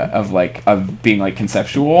like of being like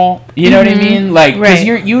conceptual, you know what I mean? Like, because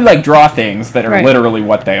you like draw things that are literally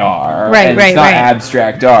what they are, and it's not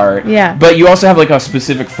abstract art. Yeah. But you also have like a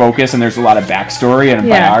specific focus, and there's a lot of backstory and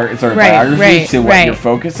biography to what your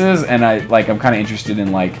focus is. And I'm kind of interested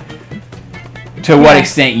in like to what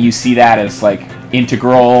extent you see that as like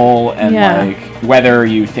integral, and like whether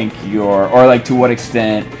you think or like to what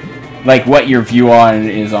extent like what your view on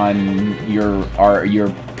is on your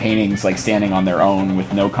paintings like standing on their own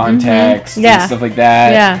with no context and stuff like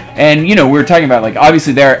that. Yeah. And we were talking about like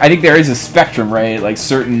obviously I think there is a spectrum, right? Like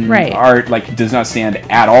certain art like does not stand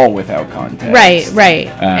at all without context. Right.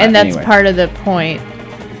 And that's part of the point.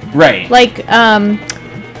 Right. Like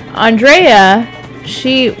Andrea,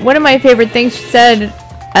 one of my favorite things she said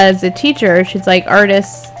as a teacher, she's like,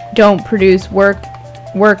 artists don't produce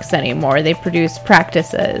works anymore, they produce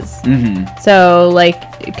practices. So like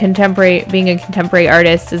being a contemporary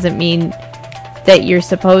artist doesn't mean that you're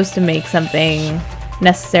supposed to make something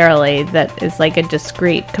necessarily that is like a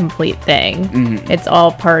discrete complete thing. It's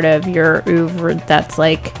all part of your oeuvre that's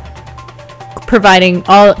like providing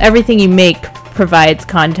everything you make provides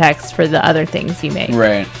context for the other things you make.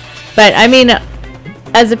 Right. But I mean,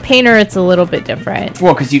 as a painter, it's a little bit different.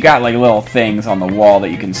 Well, because you got like little things on the wall that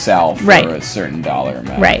you can sell for a certain dollar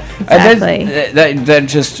amount. Right, exactly. That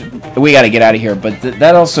just, we got to get out of here. But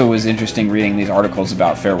that also was interesting reading these articles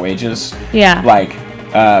about fair wages. Yeah. Like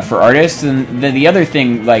for artists, and the other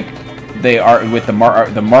thing, like they are with the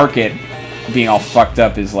market being all fucked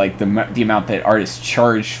up is like the amount that artists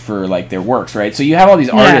charge for like their works, right? So you have all these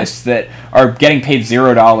artists that are getting paid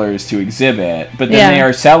 $0 to exhibit, but then they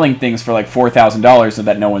are selling things for like $4,000 so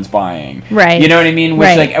that no one's buying. Right. You know what I mean?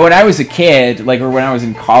 Which like when I was a kid, like or when I was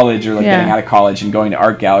in college or like getting out of college and going to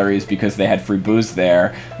art galleries because they had free booze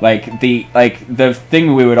there, like the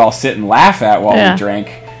thing we would all sit and laugh at while we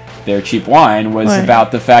drank their cheap wine was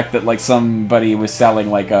about the fact that like somebody was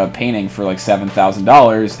selling like a painting for like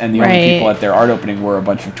 $7,000 and the only people at their art opening were a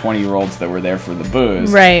bunch of 20-year-olds that were there for the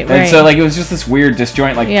booze. And so like it was just this weird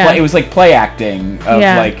disjoint, like it was like play acting of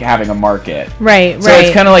like having a market. So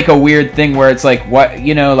it's kind of like a weird thing where it's like what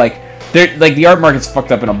like the art market's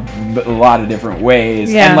fucked up in a lot of different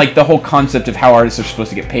ways, and like the whole concept of how artists are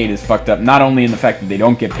supposed to get paid is fucked up. Not only in the fact that they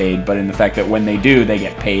don't get paid, but in the fact that when they do, they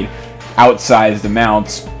get paid outsized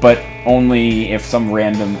amounts, but only if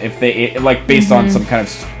based on some kind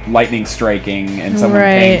of lightning striking and someone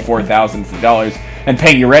paying $4,000 and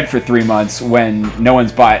paying your rent for 3 months when no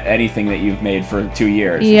one's bought anything that you've made for 2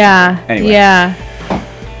 years. Anyway. A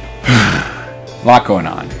lot going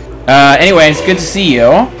on. Anyways, good to see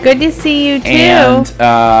you. Good to see you too. And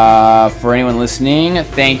for anyone listening,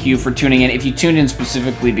 thank you for tuning in. If you tuned in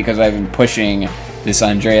specifically because I've been pushing this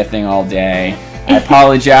Andrea thing all day, I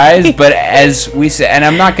apologize, but as we said,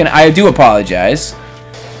 and I do apologize.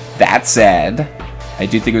 That said, I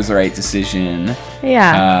do think it was the right decision.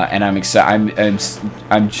 Yeah. And I'm excited.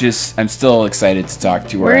 I'm still excited to talk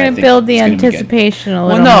to her. We're going to build the anticipation a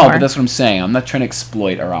little more. Well, no, but that's what I'm saying. I'm not trying to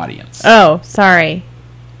exploit our audience. Oh, sorry.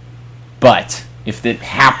 But if it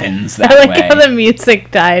happens that way. I like how the music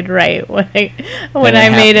died right when I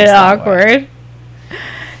made it awkward.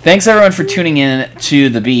 Thanks, everyone, for tuning in to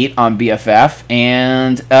The Beat on BFF.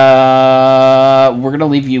 And we're going to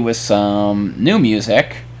leave you with some new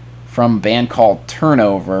music from a band called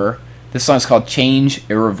Turnover. This song is called Change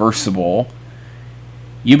Irreversible.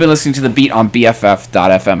 You've been listening to The Beat on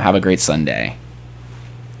BFF.FM. Have a great Sunday.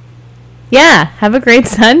 Yeah, have a great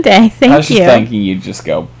Sunday. Thank you. I was just thinking you'd just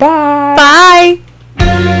go, bye. Bye.